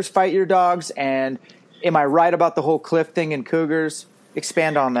 do bears fight your dogs? And am I right about the whole cliff thing in cougars?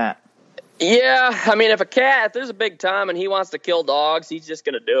 Expand on that. Yeah, if there's a big Tom and he wants to kill dogs, he's just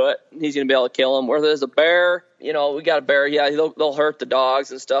going to do it. He's going to be able to kill them. Where there's a bear, we got a bear, yeah, they'll hurt the dogs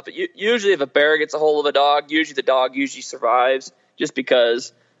and stuff. But usually if a bear gets a hold of a dog, the dog survives just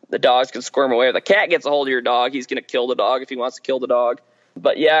because the dogs can squirm away. If a cat gets a hold of your dog, he's going to kill the dog if he wants to kill the dog.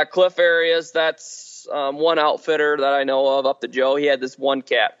 But yeah, cliff areas, that's one outfitter that I know of up to Joe. He had this one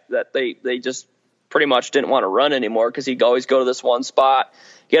cat that they just pretty much didn't want to run anymore because he'd always go to this one spot,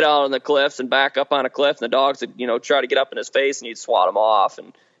 get out on the cliffs and back up on a cliff, and the dogs would, try to get up in his face and he'd swat them off.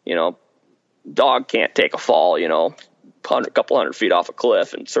 And, dog can't take a fall, a couple hundred feet off a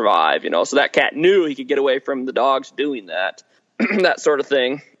cliff and survive, So that cat knew he could get away from the dogs doing that, that sort of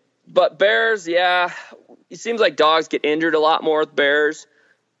thing. But bears, yeah, it seems like dogs get injured a lot more with bears,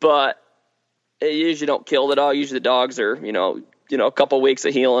 but they usually don't kill the dog. Usually the dogs are, a couple of weeks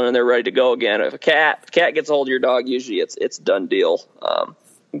of healing and they're ready to go again. If a cat gets a hold of your dog, usually it's a done deal.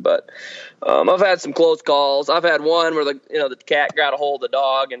 But I've had some close calls. I've had one where the cat got a hold of the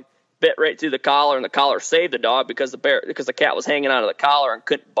dog and bit right through the collar, and the collar saved the dog because the cat was hanging onto the collar and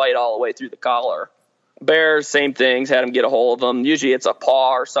couldn't bite all the way through the collar. Bears, same things, had them get a hold of them. Usually it's a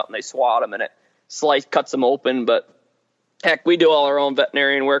paw or something, they swat them and it cuts them open. But heck, we do all our own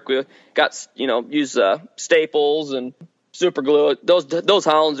veterinarian work. We got, use staples and super glue. Those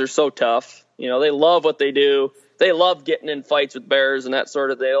hounds are so tough. They love what they do. They love getting in fights with bears and that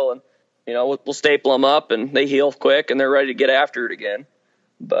sort of deal. And, we'll staple them up and they heal quick and they're ready to get after it again.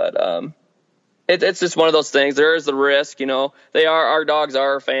 But it's just one of those things. There is the risk, our dogs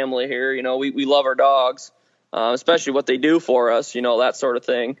are our family here. We love our dogs, especially what they do for us, that sort of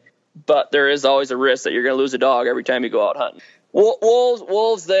thing. But there is always a risk that you're going to lose a dog every time you go out hunting.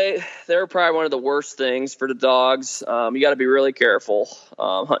 Wolves, they're probably one of the worst things for the dogs. You got to be really careful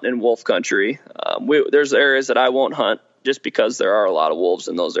hunting in wolf country. There's areas that I won't hunt just because there are a lot of wolves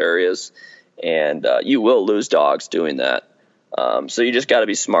in those areas, and you will lose dogs doing that. So you just got to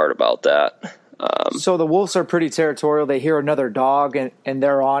be smart about that. So the wolves are pretty territorial. They hear another dog and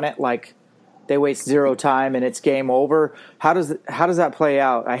they're on it, like they waste zero time and it's game over. How does that play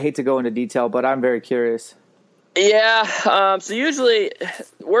out? I hate to go into detail, but I'm very curious. Yeah, so usually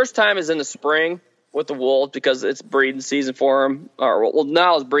worst time is in the spring with the wolves because it's breeding season for them.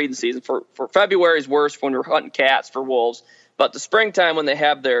 Now it's breeding season. For February is worse when we're hunting cats for wolves. But the springtime when they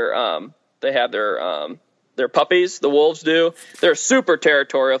have their puppies, the wolves do, they're super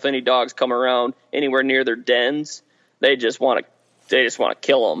territorial. If any dogs come around anywhere near their dens, they just want to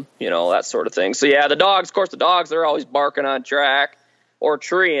kill them, that sort of thing. So yeah, the dogs, they're always barking on track or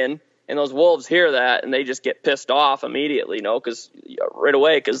treeing. And those wolves hear that, and they just get pissed off immediately, right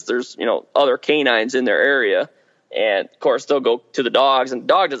away, because there's, other canines in their area. And, of course, they'll go to the dogs, and the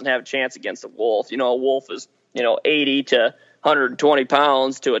dog doesn't have a chance against a wolf. A wolf is, 80 to 120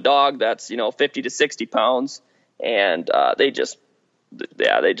 pounds to a dog that's, 50 to 60 pounds. And it's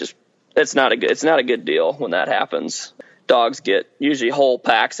not a good deal when that happens. Usually whole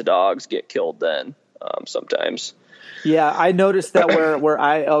packs of dogs get killed then sometimes. Yeah, I noticed that where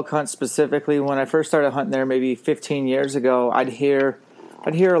I elk hunt specifically, when I first started hunting there maybe 15 years ago, I'd hear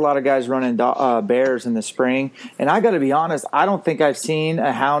a lot of guys running bears in the spring. And I got to be honest, I don't think I've seen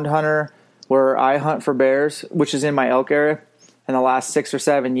a hound hunter where I hunt for bears, which is in my elk area, in the last 6 or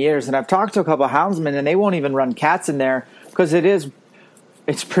 7 years. And I've talked to a couple of houndsmen, and they won't even run cats in there because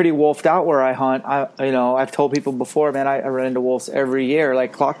it's pretty wolfed out where I hunt. I've told people before, man, I run into wolves every year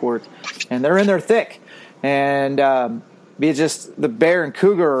like clockwork, and they're in there thick. And the bear and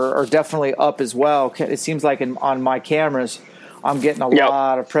cougar are definitely up as well. It seems like on my cameras, I'm getting a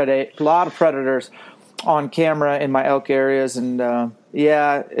lot of predators. on camera in my elk areas, and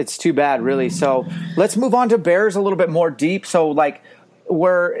yeah, it's too bad, really. So let's move on to bears a little bit more deep. So, like,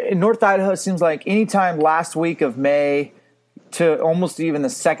 we're in North Idaho, it seems like anytime last week of May to almost even the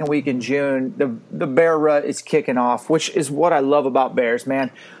second week in June, the bear rut is kicking off, which is what I love about bears,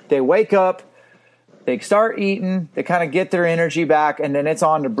 man. They wake up, they start eating, they kind of get their energy back, and then it's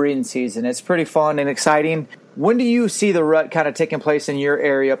on to breeding season. It's pretty fun and exciting. When do you see the rut kind of taking place in your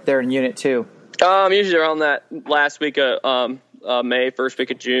area up there in Unit 2? Usually around that last week of May, first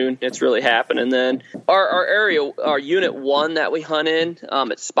week of June, it's really happening. Then our area, our Unit 1 that we hunt in,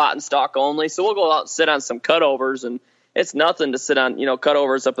 it's spot and stalk only. So we'll go out and sit on some cutovers, and it's nothing to sit on,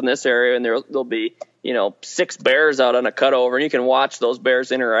 cutovers up in this area, and there'll be, 6 bears out on a cutover, and you can watch those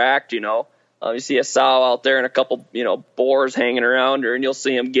bears interact, You see a sow out there and a couple, boars hanging around her, and you'll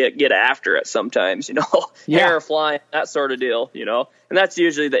see them get after it sometimes, hair flying, that sort of deal, And that's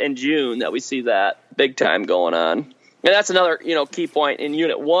usually in June that we see that big time going on. And that's another, key point. In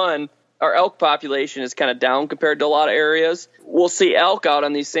Unit 1, our elk population is kind of down compared to a lot of areas. We'll see elk out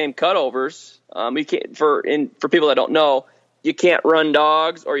on these same cutovers. We can't, for people that don't know, you can't run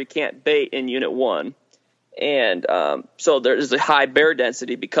dogs or you can't bait in Unit 1. And so there's a high bear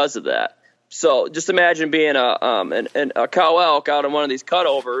density because of that. So just imagine being a cow elk out on one of these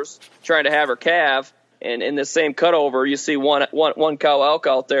cutovers trying to have her calve, and in this same cutover you see one cow elk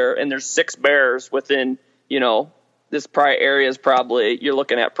out there, and there's 6 bears within, this probably area is probably, you're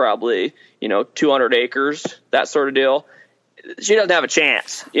looking at probably, 200 acres, that sort of deal. She doesn't have a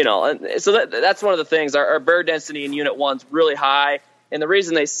chance, And so that's one of the things. Our bear density in Unit 1's really high, and the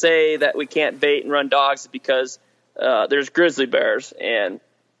reason they say that we can't bait and run dogs is because there's grizzly bears. And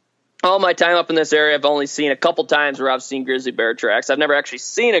all my time up in this area, I've only seen a couple times where I've seen grizzly bear tracks. I've never actually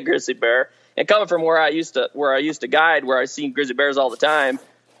seen a grizzly bear. And coming from where I used to guide, where I've seen grizzly bears all the time,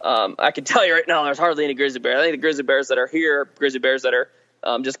 I can tell you right now, there's hardly any grizzly bears. I think the grizzly bears that are here, grizzly bears that are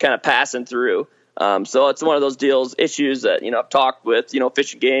just kind of passing through. So it's one of those issues that, I've talked with,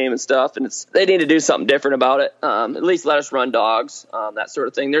 Fish and Game and stuff, and they need to do something different about it. At least let us run dogs, that sort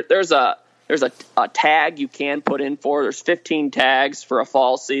of thing. There's a tag you can put in for. There's 15 tags for a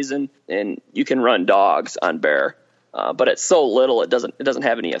fall season, and you can run dogs on bear. But it's so little, it doesn't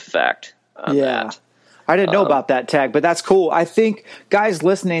have any effect on that. I didn't know about that tag, but that's cool. I think guys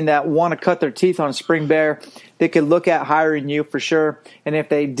listening that want to cut their teeth on a spring bear, they could look at hiring you for sure. And if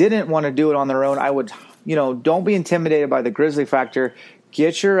they didn't want to do it on their own, I would, don't be intimidated by the grizzly factor.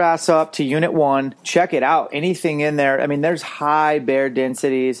 Get your ass up to Unit 1. Check it out. Anything in there. I mean, there's high bear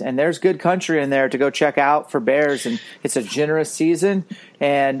densities, and there's good country in there to go check out for bears. And it's a generous season.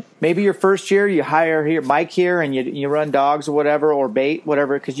 And maybe your first year you hire Mike here, and you run dogs or whatever, or bait,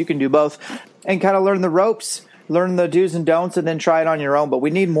 whatever, because you can do both. And kind of learn the ropes, learn the do's and don'ts, and then try it on your own. But we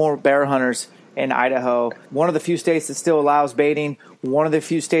need more bear hunters in Idaho. One of the few states that still allows baiting. One of the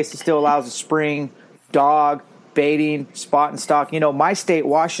few states that still allows a spring dog baiting, spot and stalk. My state,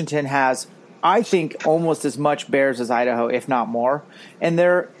 Washington, has, I think, almost as much bears as Idaho, if not more. And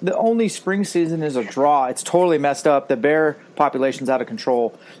the only spring season is a draw. It's totally messed up. The bear population's out of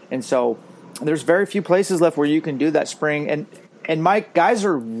control. And so there's very few places left where you can do that spring. And Mike, guys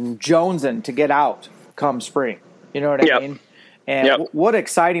are jonesing to get out come spring. You know what I mean? And what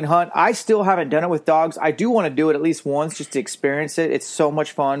exciting hunt. I still haven't done it with dogs. I do want to do it at least once just to experience it. It's so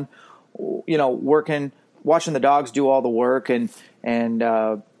much fun, watching the dogs do all the work, and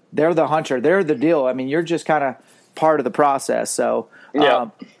they're the hunter. They're the deal. I mean, you're just kind of part of the process. So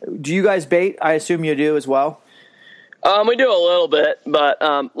do you guys bait? I assume you do as well. We do a little bit, but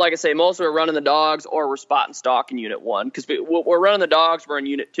like I say, most of we're running the dogs or we're spot and stalk in Unit 1. Because we're running the dogs, we're in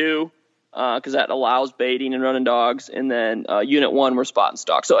Unit 2 because that allows baiting and running dogs. And then Unit 1, we're spot and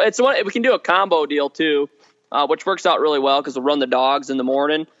stalk. So we can do a combo deal too, which works out really well because we'll run the dogs in the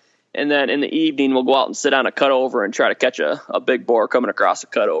morning. And then in the evening, we'll go out and sit on a cutover and try to catch a big boar coming across a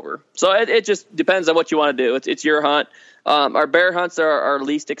cutover. So it just depends on what you want to do. It's your hunt. Our bear hunts are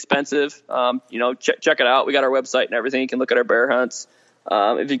least expensive. Check it out. We got our website and everything. You can look at our bear hunts.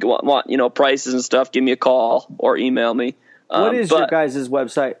 If you want prices and stuff, give me a call or email me. What is your guys'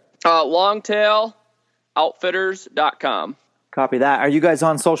 website? Longtailoutfitters.com. Copy that. Are you guys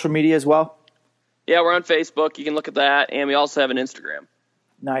on social media as well? Yeah, we're on Facebook. You can look at that. And we also have an Instagram.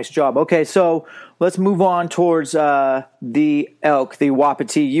 Nice job. Okay, so let's move on towards the elk, the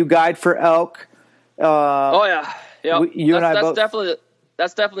Wapiti. You guide for elk. Oh yeah, yeah.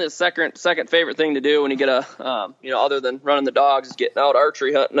 That's definitely the second favorite thing to do when you get other than running the dogs, is getting out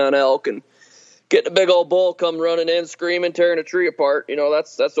archery hunting on elk and getting a big old bull come running in, screaming, tearing a tree apart.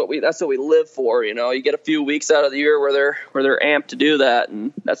 That's what we live for. You get a few weeks out of the year where they're amped to do that,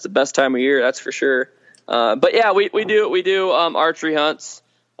 and that's the best time of year. That's for sure. But yeah, we do archery hunts.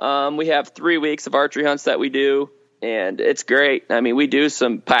 We have 3 weeks of archery hunts that we do, and it's great. I mean, we do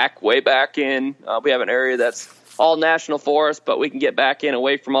some pack way back in. We have an area that's all national forest, but we can get back in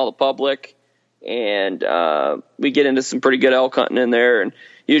away from all the public, and we get into some pretty good elk hunting in there. And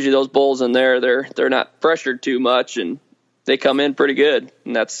usually those bulls in there, they're not pressured too much, and they come in pretty good.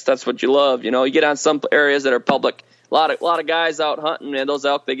 And that's what you love. You get on some areas that are public. A lot of guys out hunting, and those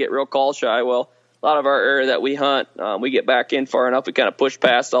elk, they get real call shy. Well, a lot of our area that we hunt, we get back in far enough, we kind of push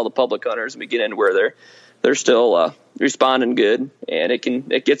past all the public hunters, and we get into where they're still responding good, and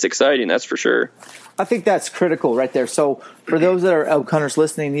it gets exciting, that's for sure. I think that's critical right there. So for those that are elk hunters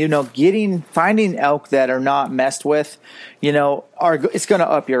listening, finding elk that are not messed with, it's going to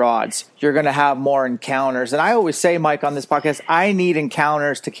up your odds. You're going to have more encounters. And I always say, Mike, on this podcast, I need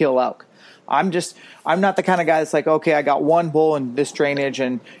encounters to kill elk. I'm not the kind of guy that's like, okay, I got one bull in this drainage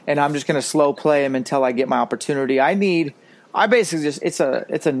and I'm just going to slow play him until I get my opportunity. It's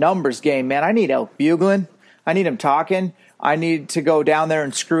a numbers game, man. I need elk bugling. I need him talking. I need to go down there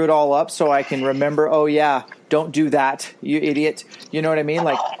and screw it all up so I can remember, oh yeah, don't do that, you idiot. You know what I mean?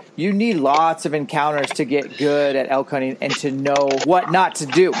 Like, you need lots of encounters to get good at elk hunting and to know what not to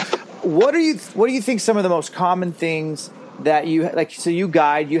do. What do you think some of the most common things that you like? So you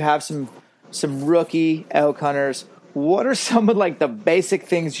have some rookie elk hunters. What are some of like the basic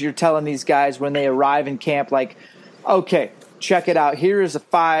things you're telling these guys when they arrive in camp? Like, okay, check it out. Here is the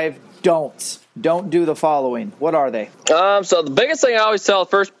 5 don'ts. Don't do the following. What are they? So the biggest thing I always tell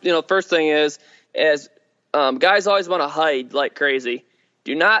first thing is guys always want to hide like crazy.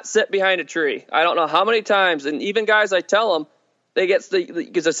 Do not sit behind a tree. I don't know how many times, and even guys, I tell them, they get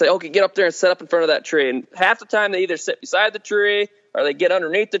because I say, okay, get up there and set up in front of that tree. And half the time they either sit beside the tree or they get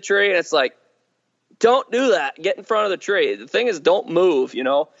underneath the tree, and it's like, don't do that. Get in front of the tree. The thing is, don't move,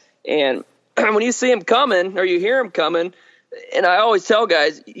 And when you see them coming or you hear them coming, and I always tell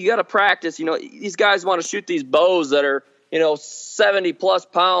guys, you got to practice. These guys want to shoot these bows that are, 70 plus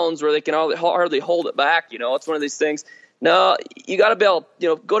pounds where they can hardly hold it back. It's one of these things. No, you got to be able,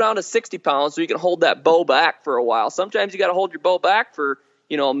 go down to 60 pounds so you can hold that bow back for a while. Sometimes you got to hold your bow back for,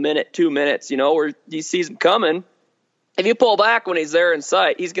 a minute, 2 minutes, where he sees him coming. If you pull back when he's there in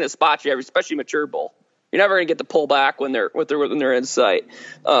sight, he's going to spot you, especially mature bull. You're never going to get to pull back when they're in sight.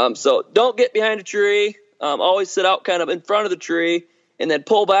 So don't get behind a tree. Always sit out kind of in front of the tree and then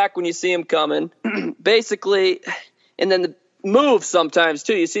pull back when you see him coming. Basically, and then move sometimes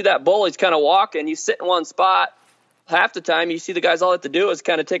too. You see that bull, he's kind of walking. You sit in one spot. Half the time you see the guys, all they have to do is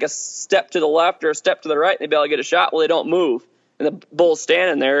kind of take a step to the left or a step to the right and they'll be able to get a shot. Well, they don't move. And the bull's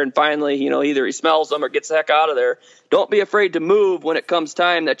standing there, and finally, either he smells them or gets the heck out of there. Don't be afraid to move when it comes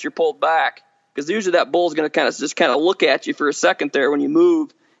time that you're pulled back, because usually that bull's going to just kind of look at you for a second there when you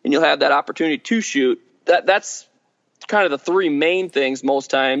move, and you'll have that opportunity to shoot. That's kind of the 3 main things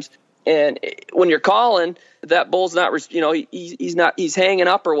most times. And when you're calling, that bull's not, he's hanging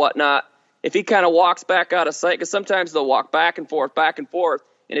up or whatnot. If he kind of walks back out of sight, because sometimes they'll walk back and forth.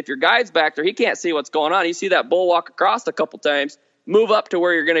 And if your guide's back there, he can't see what's going on. You see that bull walk across a couple times, move up to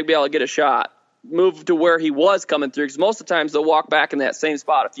where you're going to be able to get a shot. Move to where he was coming through, because most of the times they'll walk back in that same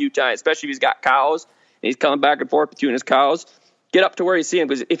spot a few times, especially if he's got cows and he's coming back and forth between his cows. Get up to where you see him,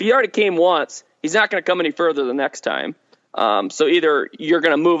 because if he already came once, he's not going to come any further the next time. So either you're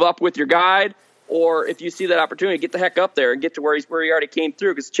going to move up with your guide, or if you see that opportunity, get the heck up there and get to where he already came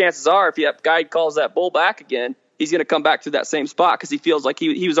through, because chances are if that guide calls that bull back again, he's going to come back to that same spot because he feels like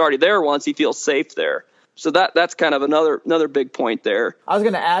he was already there once. He feels safe there. So that's kind of another big point there. I was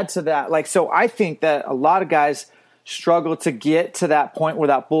going to add to that. So I think that a lot of guys struggle to get to that point where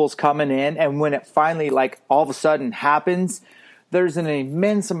that bull's coming in, and when it finally all of a sudden happens, there's an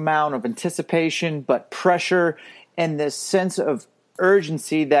immense amount of anticipation, but pressure and this sense of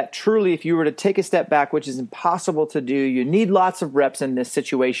urgency that truly, if you were to take a step back, which is impossible to do, you need lots of reps in this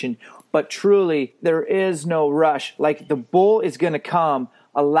situation, but truly there is no rush. The bull is going to come,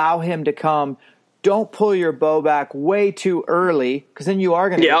 allow him to come. Don't pull your bow back way too early, because then you are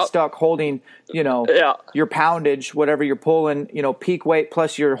going to get stuck holding, your poundage, whatever you're pulling, peak weight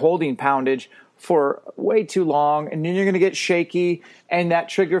plus your holding poundage for way too long. And then you're going to get shaky, and that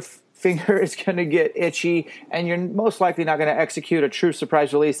trigger finger is going to get itchy, and you're most likely not going to execute a true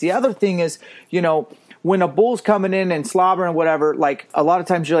surprise release. The other thing is, when a bull's coming in and slobbering or whatever, a lot of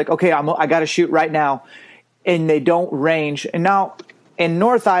times you're like, okay, I got to shoot right now, and they don't range. And now in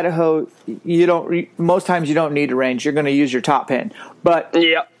North Idaho, most times you don't need to range. You're going to use your top pin. But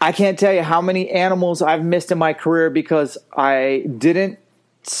I can't tell you how many animals I've missed in my career because I didn't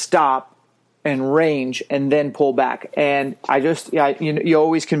stop and range and then pull back. And you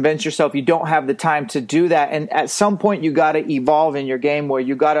always convince yourself you don't have the time to do that. And at some point you got to evolve in your game where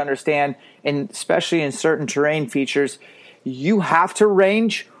you got to understand, and especially in certain terrain features, you have to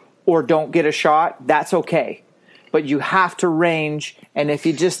range or don't get a shot. That's okay. But you have to range. And if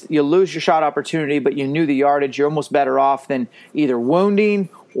you lose your shot opportunity, but you knew the yardage, you're almost better off than either wounding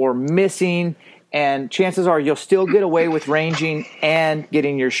or missing. And chances are you'll still get away with ranging and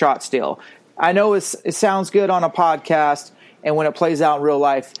getting your shot still. I know it sounds good on a podcast, and when it plays out in real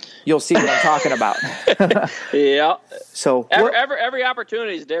life, you'll see what I'm talking about. Yeah. So every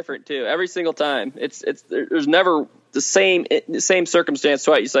opportunity is different too. Every single time, there's never the same circumstance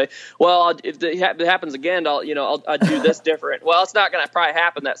twice. You say, well, if it happens again, I'll do this different. Well, it's not going to probably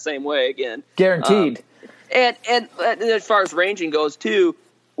happen that same way again. Guaranteed. And as far as ranging goes too,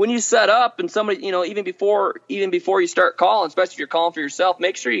 when you set up and somebody, even before you start calling, especially if you're calling for yourself,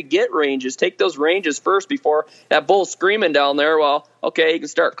 make sure you get ranges. Take those ranges first before that bull's screaming down there. Well, okay, you can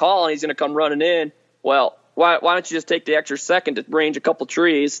start calling. He's going to come running in. Well, why don't you just take the extra second to range a couple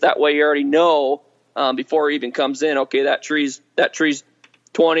trees? That way you already know before he even comes in, okay, that tree's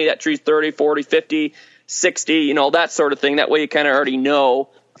 20, that tree's 30, 40, 50, 60, that sort of thing. That way you kind of already know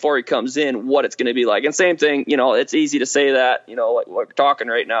before he comes in what it's going to be like. And same thing, it's easy to say that, like what we're talking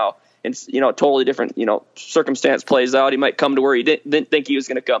right now, and totally different, circumstance plays out. He might come to where he didn't think he was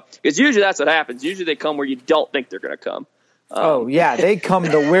going to come, because usually that's what happens. Usually they come where you don't think they're going to come. They come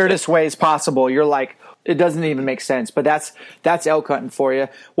the weirdest ways possible. You're like, it doesn't even make sense, but that's elk hunting for you.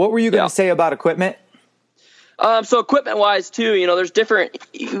 What were you going to say about equipment? So equipment wise too, there's different,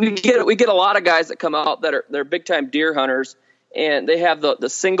 we get a lot of guys that come out they're big time deer hunters, and they have the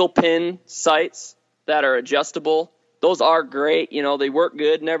single pin sights that are adjustable. Those are great. They work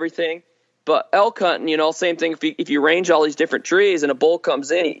good and everything. But elk hunting, same thing. If you range all these different trees and a bull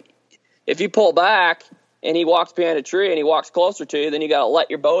comes in, if you pull back and he walks behind a tree and he walks closer to you, then you got to let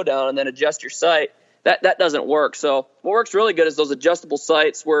your bow down and then adjust your sight. That doesn't work. So what works really good is those adjustable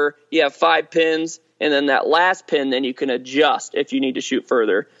sights where you have 5 pins, and then that last pin, then you can adjust if you need to shoot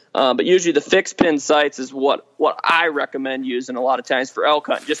further. But usually the fixed pin sights is what I recommend using a lot of times for elk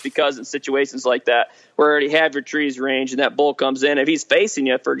hunt, just because in situations like that where you already have your trees ranged and that bull comes in, if he's facing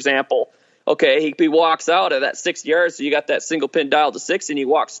you, for example, okay, he walks out of that 6 yards, so you got that single pin dialed to 60, and he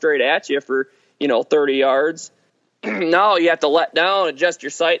walks straight at you for 30 yards. Now you have to let down, adjust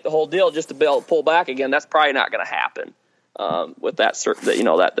your sight, the whole deal, just to be able to pull back again. That's probably not going to happen with that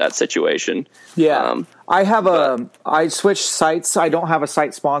situation. Yeah, I switched sights. I don't have a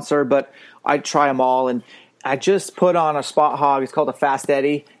sight sponsor, but I try them all, and I just put on a Spot Hogg. It's called a Fast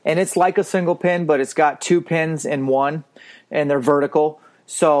Eddie, and it's like a single pin, but it's got 2 pins in one, and they're vertical.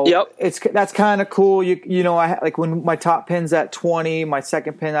 So that's kind of cool. I like when my top pin's at 20, my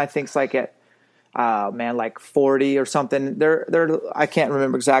second pin I think's like at like 40 or something. They're I can't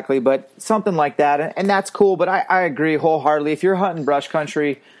remember exactly, but something like that, and that's cool. But I agree wholeheartedly. If you're hunting brush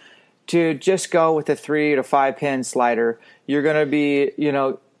country, to just go with a 3 to 5 pin slider, you're going to be,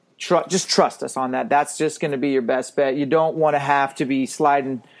 just trust us on that. That's just going to be your best bet. You don't want to have to be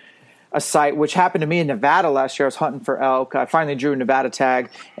sliding a sight, which happened to me in Nevada last year. I was hunting for elk. I finally drew a Nevada tag,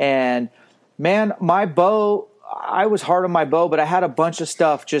 and man, my bow, I was hard on my bow, but I had a bunch of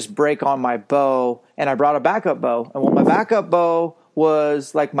stuff just break on my bow, and I brought a backup bow. And my backup bow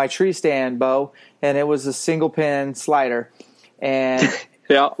was like my tree stand bow, and it was a single pin slider. And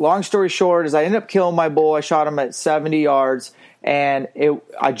long story short is I ended up killing my bull. I shot him at 70 yards, and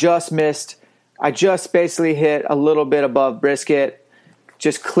I just missed. I just basically hit a little bit above brisket,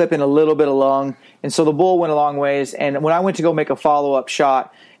 just clipping a little bit of lung. And so the bull went a long ways. And when I went to go make a follow-up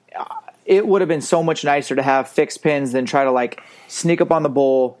shot, it would have been so much nicer to have fixed pins than try to sneak up on the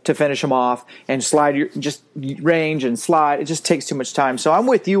bull to finish him off and just range and slide. It just takes too much time. So I'm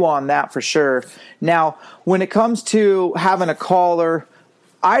with you on that for sure. Now, when it comes to having a caller,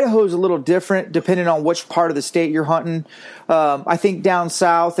 Idaho's a little different depending on which part of the state you're hunting. I think down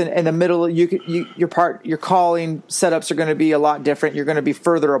south and in the middle, your calling setups are going to be a lot different. You're going to be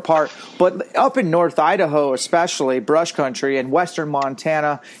further apart. But up in North Idaho, especially brush country, and western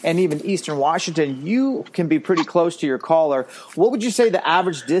Montana, and even eastern Washington, you can be pretty close to your caller. What would you say the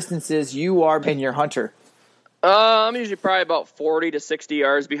average distance is you are in your hunter? I'm usually probably about 40 to 60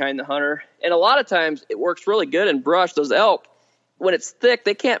 yards behind the hunter. And a lot of times it works really good in brush. Those elk, when it's thick,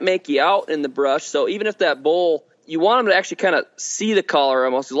 they can't make you out in the brush. So even if that bull, you want them to actually kind of see the collar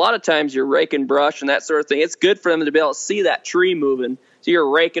almost. A lot of times you're raking brush and that sort of thing. It's good for them to be able to see that tree moving. So you're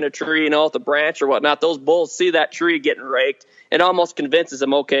raking a tree, with a branch or whatnot. Those bulls see that tree getting raked. It almost convinces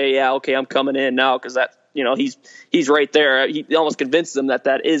them, okay, I'm coming in now because he's right there. He almost convinces them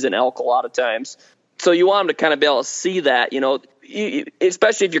that is an elk a lot of times. So you want him to kind of be able to see that,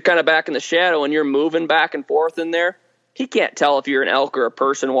 especially if you're kind of back in the shadow and you're moving back and forth in there. He can't tell if you're an elk or a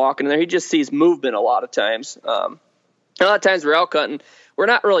person walking in there. He just sees movement a lot of times. A lot of times we're elk hunting, we're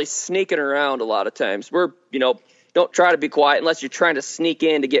not really sneaking around a lot of times. We're, don't try to be quiet unless you're trying to sneak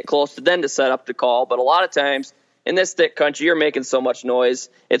in to get close to then to set up the call. But a lot of times in this thick country, you're making so much noise.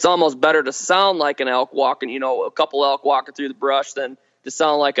 It's almost better to sound like an elk walking, a couple elk walking through the brush than to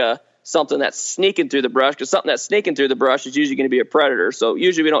sound like something that's sneaking through the brush, because something that's sneaking through the brush is usually going to be a predator. So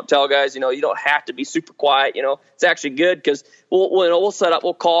usually we don't tell guys, you don't have to be super quiet. It's actually good because we'll set up,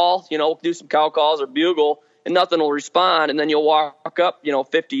 we'll call, we'll do some cow calls or bugle, and nothing will respond. And then you'll walk up,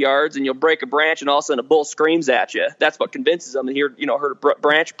 50 yards and you'll break a branch, and all of a sudden a bull screams at you. That's what convinces them to heard a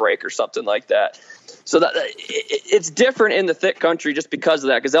branch break or something like that. So it's different in the thick country just because of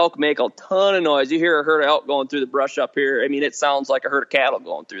that, because elk make a ton of noise. You hear a herd of elk going through the brush up here. I mean, it sounds like a herd of cattle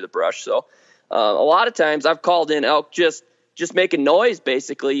going through the brush. So a lot of times I've called in elk just making noise,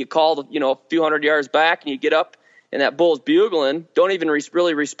 basically. You call, a few hundred yards back, and you get up, and that bull's bugling. Don't even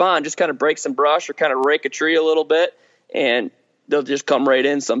really respond. Just kind of break some brush or kind of rake a tree a little bit, and they'll just come right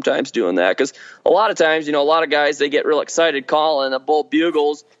in sometimes doing that. Because a lot of times, a lot of guys, they get real excited calling, a bull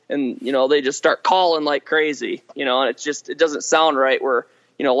bugles, and, they just start calling like crazy, and it doesn't sound right where,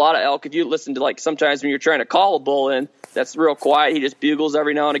 a lot of elk, if you listen to, like, sometimes when you're trying to call a bull in, that's real quiet. He just bugles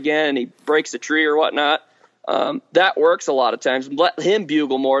every now and again, and he breaks a tree or whatnot. That works a lot of times. Let him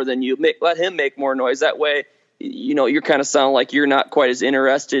bugle more than you. Let him make more noise. That way, you're kind of sound like you're not quite as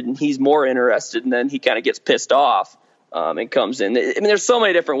interested, and he's more interested, and then he kind of gets pissed off and comes in. I mean, there's so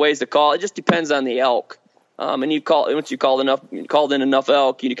many different ways to call. It just depends on the elk. And once you called in enough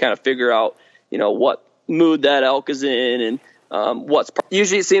elk, you kind of figure out, what mood that elk is in, and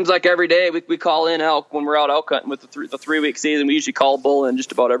usually it seems like every day we call in elk when we're out elk hunting with the 3-week season. We usually call a bull in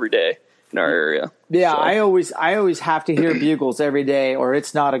just about every day in our area. Yeah, so. I always have to hear bugles every day, or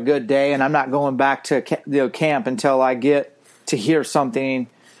it's not a good day, and I'm not going back to camp until I get to hear something.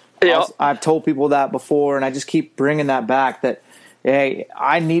 Yeah. I've told people that before, and I just keep bringing that back, that, hey,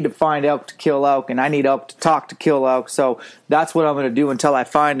 I need to find elk to kill elk, and I need elk to talk to kill elk. So that's what I'm going to do until I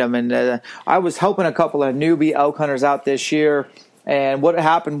find them. And I was helping a couple of newbie elk hunters out this year, and what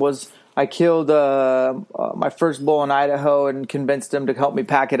happened was I killed my first bull in Idaho and convinced them to help me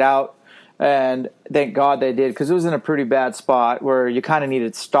pack it out. And thank God they did, because it was in a pretty bad spot where you kind of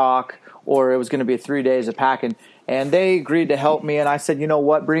needed stock, or it was going to be 3 days of packing. And they agreed to help me, and I said, you know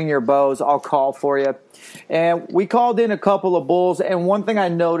what, bring your bows, I'll call for you. And we called in a couple of bulls, and one thing I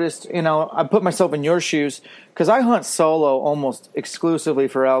noticed, I put myself in your shoes, because I hunt solo almost exclusively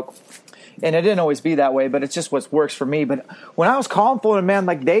for elk. And it didn't always be that way, but it's just what works for me. But when I was calling for them, man,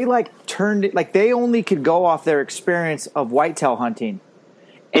 they turned it, they only could go off their experience of whitetail hunting.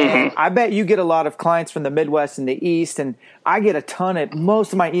 And I bet you get a lot of clients from the Midwest and the East, and I get a ton of,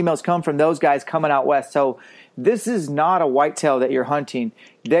 most of my emails come from those guys coming out West. So this is not a whitetail that you're hunting.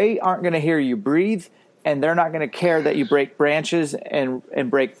 They aren't going to hear you breathe, and they're not going to care that you break branches and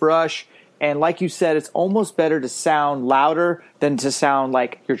break brush. And like you said, it's almost better to sound louder than to sound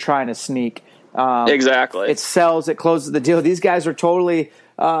like you're trying to sneak. Exactly. It sells, it closes the deal. These guys are totally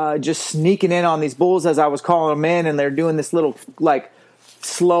just sneaking in on these bulls as I was calling them in, and they're doing this little,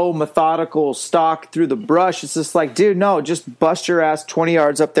 slow, methodical stalk through the brush. It's just like, dude, no, just bust your ass 20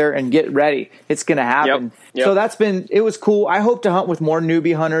 yards up there and get ready. It's going to happen. Yep. So it was cool. I hope to hunt with more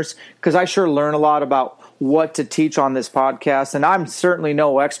newbie hunters, because I sure learn a lot about what to teach on this podcast. And I'm certainly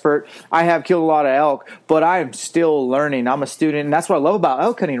no expert. I have killed a lot of elk, but I'm still learning. I'm a student, and that's what I love about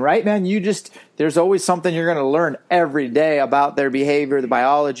elk hunting, right, man? There's always something you're going to learn every day about their behavior, the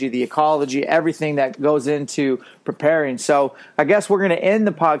biology, the ecology, everything that goes into preparing. So I guess we're going to end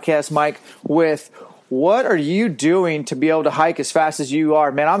the podcast, Mike, with what are you doing to be able to hike as fast as you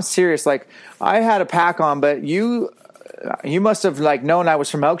are? Man, I'm serious. I had a pack on, but you must have known I was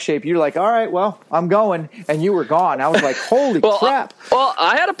from Elk Shape. You're like, all right, well, I'm going, and you were gone. I was like, holy crap.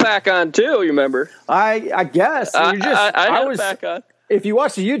 I had a pack on too. You remember? I guess. I had a pack on. If you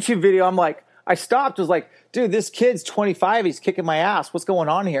watch the YouTube video, I'm like, I stopped. I was like, dude, this kid's 25. He's kicking my ass. What's going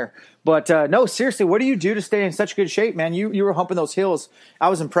on here? But no, seriously, what do you do to stay in such good shape, man? You were humping those hills. I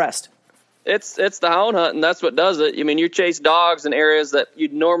was impressed. It's the hound hunt, and that's what does it. I mean, you chase dogs in areas that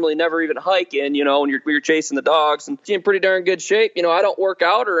you'd normally never even hike in, when you're chasing the dogs, and you're in pretty darn good shape. I don't work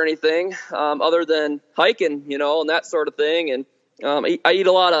out or anything other than hiking, and that sort of thing. And I eat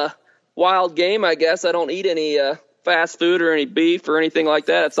a lot of wild game, I guess. I don't eat any fast food or any beef or anything like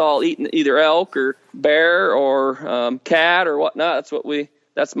that. It's all eating either elk or bear or cat or whatnot. That's what we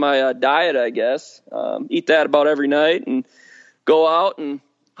that's my diet, I guess. Eat that about every night and go out and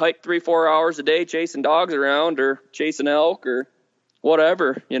hike 3-4 hours a day chasing dogs around or chasing elk or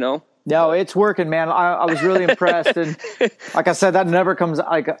whatever, you know. No, it's working, man. I was really impressed. And like I said, that never comes,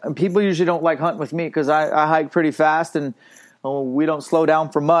 like, people usually don't like hunting with me because I hike pretty fast and we don't slow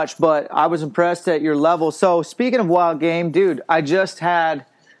down for much, but I was impressed at your level. So speaking of wild game, dude, I just had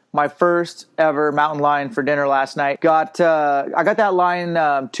my first ever mountain lion for dinner last night. I got that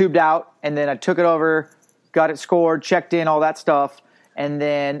lion tubed out, and then I took it over, got it scored, checked in, all that stuff, and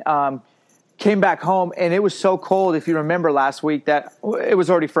then came back home, and it was so cold, if you remember last week, that it was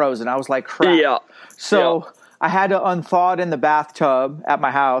already frozen. I was like, crap. Yeah. So I had to unthaw it in the bathtub at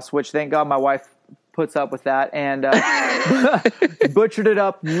my house, which thank God my wife puts up with that, and butchered it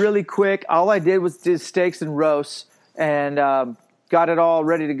up really quick. All I did was do steaks and roasts, and got it all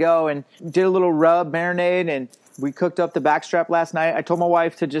ready to go, and did a little rub marinade, and we cooked up the backstrap last night. I told my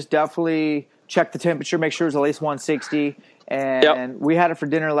wife to just definitely check the temperature, make sure it was at least 160, and we had it for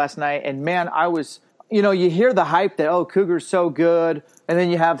dinner last night. And man, I was, you know, you hear the hype that, oh, cougar's so good, and then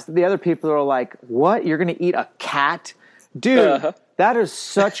you have the other people that are like, what, you're going to eat a cat? Dude, that is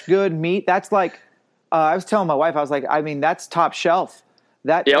such good meat. That's like, I was telling my wife, I was like, I mean, that's top shelf.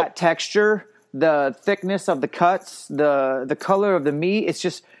 That texture, the thickness of the cuts, the color of the meat,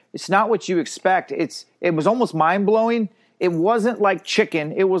 it's not what you expect. It was almost mind blowing. It wasn't like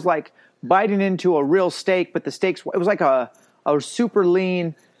chicken. It was like biting into a real steak, but it was like a super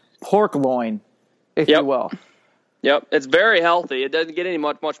lean pork loin, if you will. Yep. It's very healthy. It doesn't get any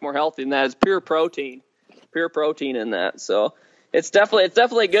much more healthy than that. It's pure protein in that. So it's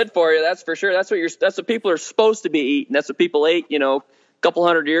definitely good for you. That's for sure. That's what people are supposed to be eating. That's what people ate, you know, a couple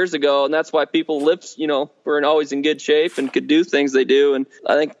hundred years ago. And that's why people live, you know, were always in good shape and could do things they do. And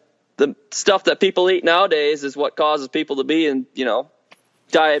I think the stuff that people eat nowadays is what causes people to be in, you know,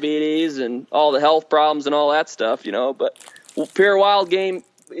 diabetes and all the health problems and all that stuff, you know. But pure wild game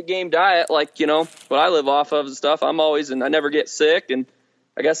diet, like, you know, what I live off of and stuff, I never get sick, and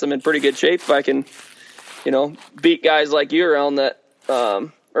I guess I'm in pretty good shape if I can, you know, beat guys like you around that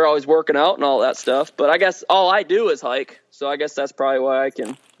are always working out and all that stuff. But I guess all I do is hike, so I guess that's probably why I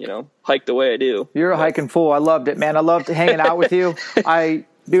can, you know, hike the way I do. You're a hiking fool. I loved it, man. I loved hanging out with you. I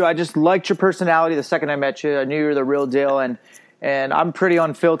just liked your personality the second I met you. I knew you were the real deal, and I'm pretty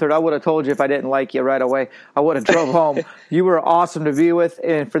unfiltered. I would have told you if I didn't like you right away. I would have drove home. You were awesome to be with.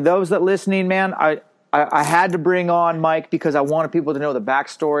 And for those that listening, man, I had to bring on Mike because I wanted people to know the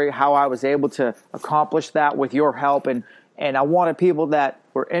backstory, how I was able to accomplish that with your help. And I wanted people that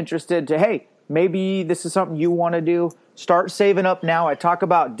were interested to, hey, maybe this is something you want to do. Start saving up now. I talk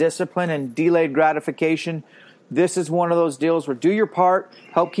about discipline and delayed gratification. This is one of those deals where do your part,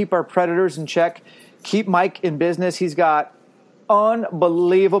 help keep our predators in check, keep Mike in business. He's got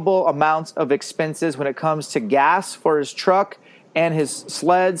unbelievable amounts of expenses when it comes to gas for his truck and his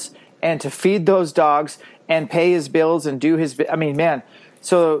sleds and to feed those dogs and pay his bills and do his, I mean, man,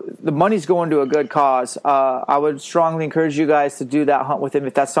 so the money's going to a good cause. I would strongly encourage you guys to do that hunt with him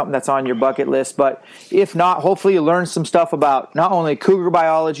if that's something that's on your bucket list. But if not, hopefully you learn some stuff about not only cougar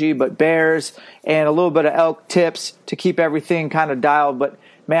biology, but bears and a little bit of elk tips to keep everything kind of dialed. But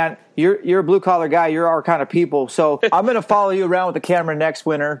man, you're a blue collar guy. You're our kind of people. So I'm going to follow you around with the camera next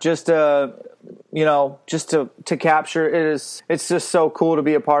winter, just to capture. It's just so cool to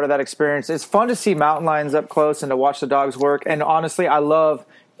be a part of that experience. It's fun to see mountain lions up close and to watch the dogs work. And honestly, I love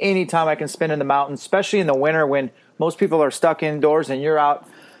any time I can spend in the mountains, especially in the winter when most people are stuck indoors and you're out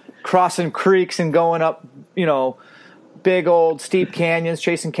crossing creeks and going up, you know, big old steep canyons,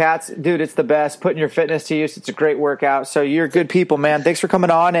 chasing cats. Dude, it's the best. Putting your fitness to use. It's a great workout. So you're good people, man. Thanks for coming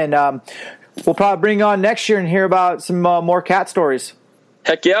on. And we'll probably bring you on next year and hear about some more cat stories.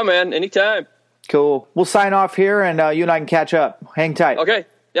 Heck yeah, man. Anytime. Cool. We'll sign off here and you and I can catch up. Hang tight. Okay.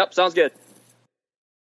 Yep. Sounds good.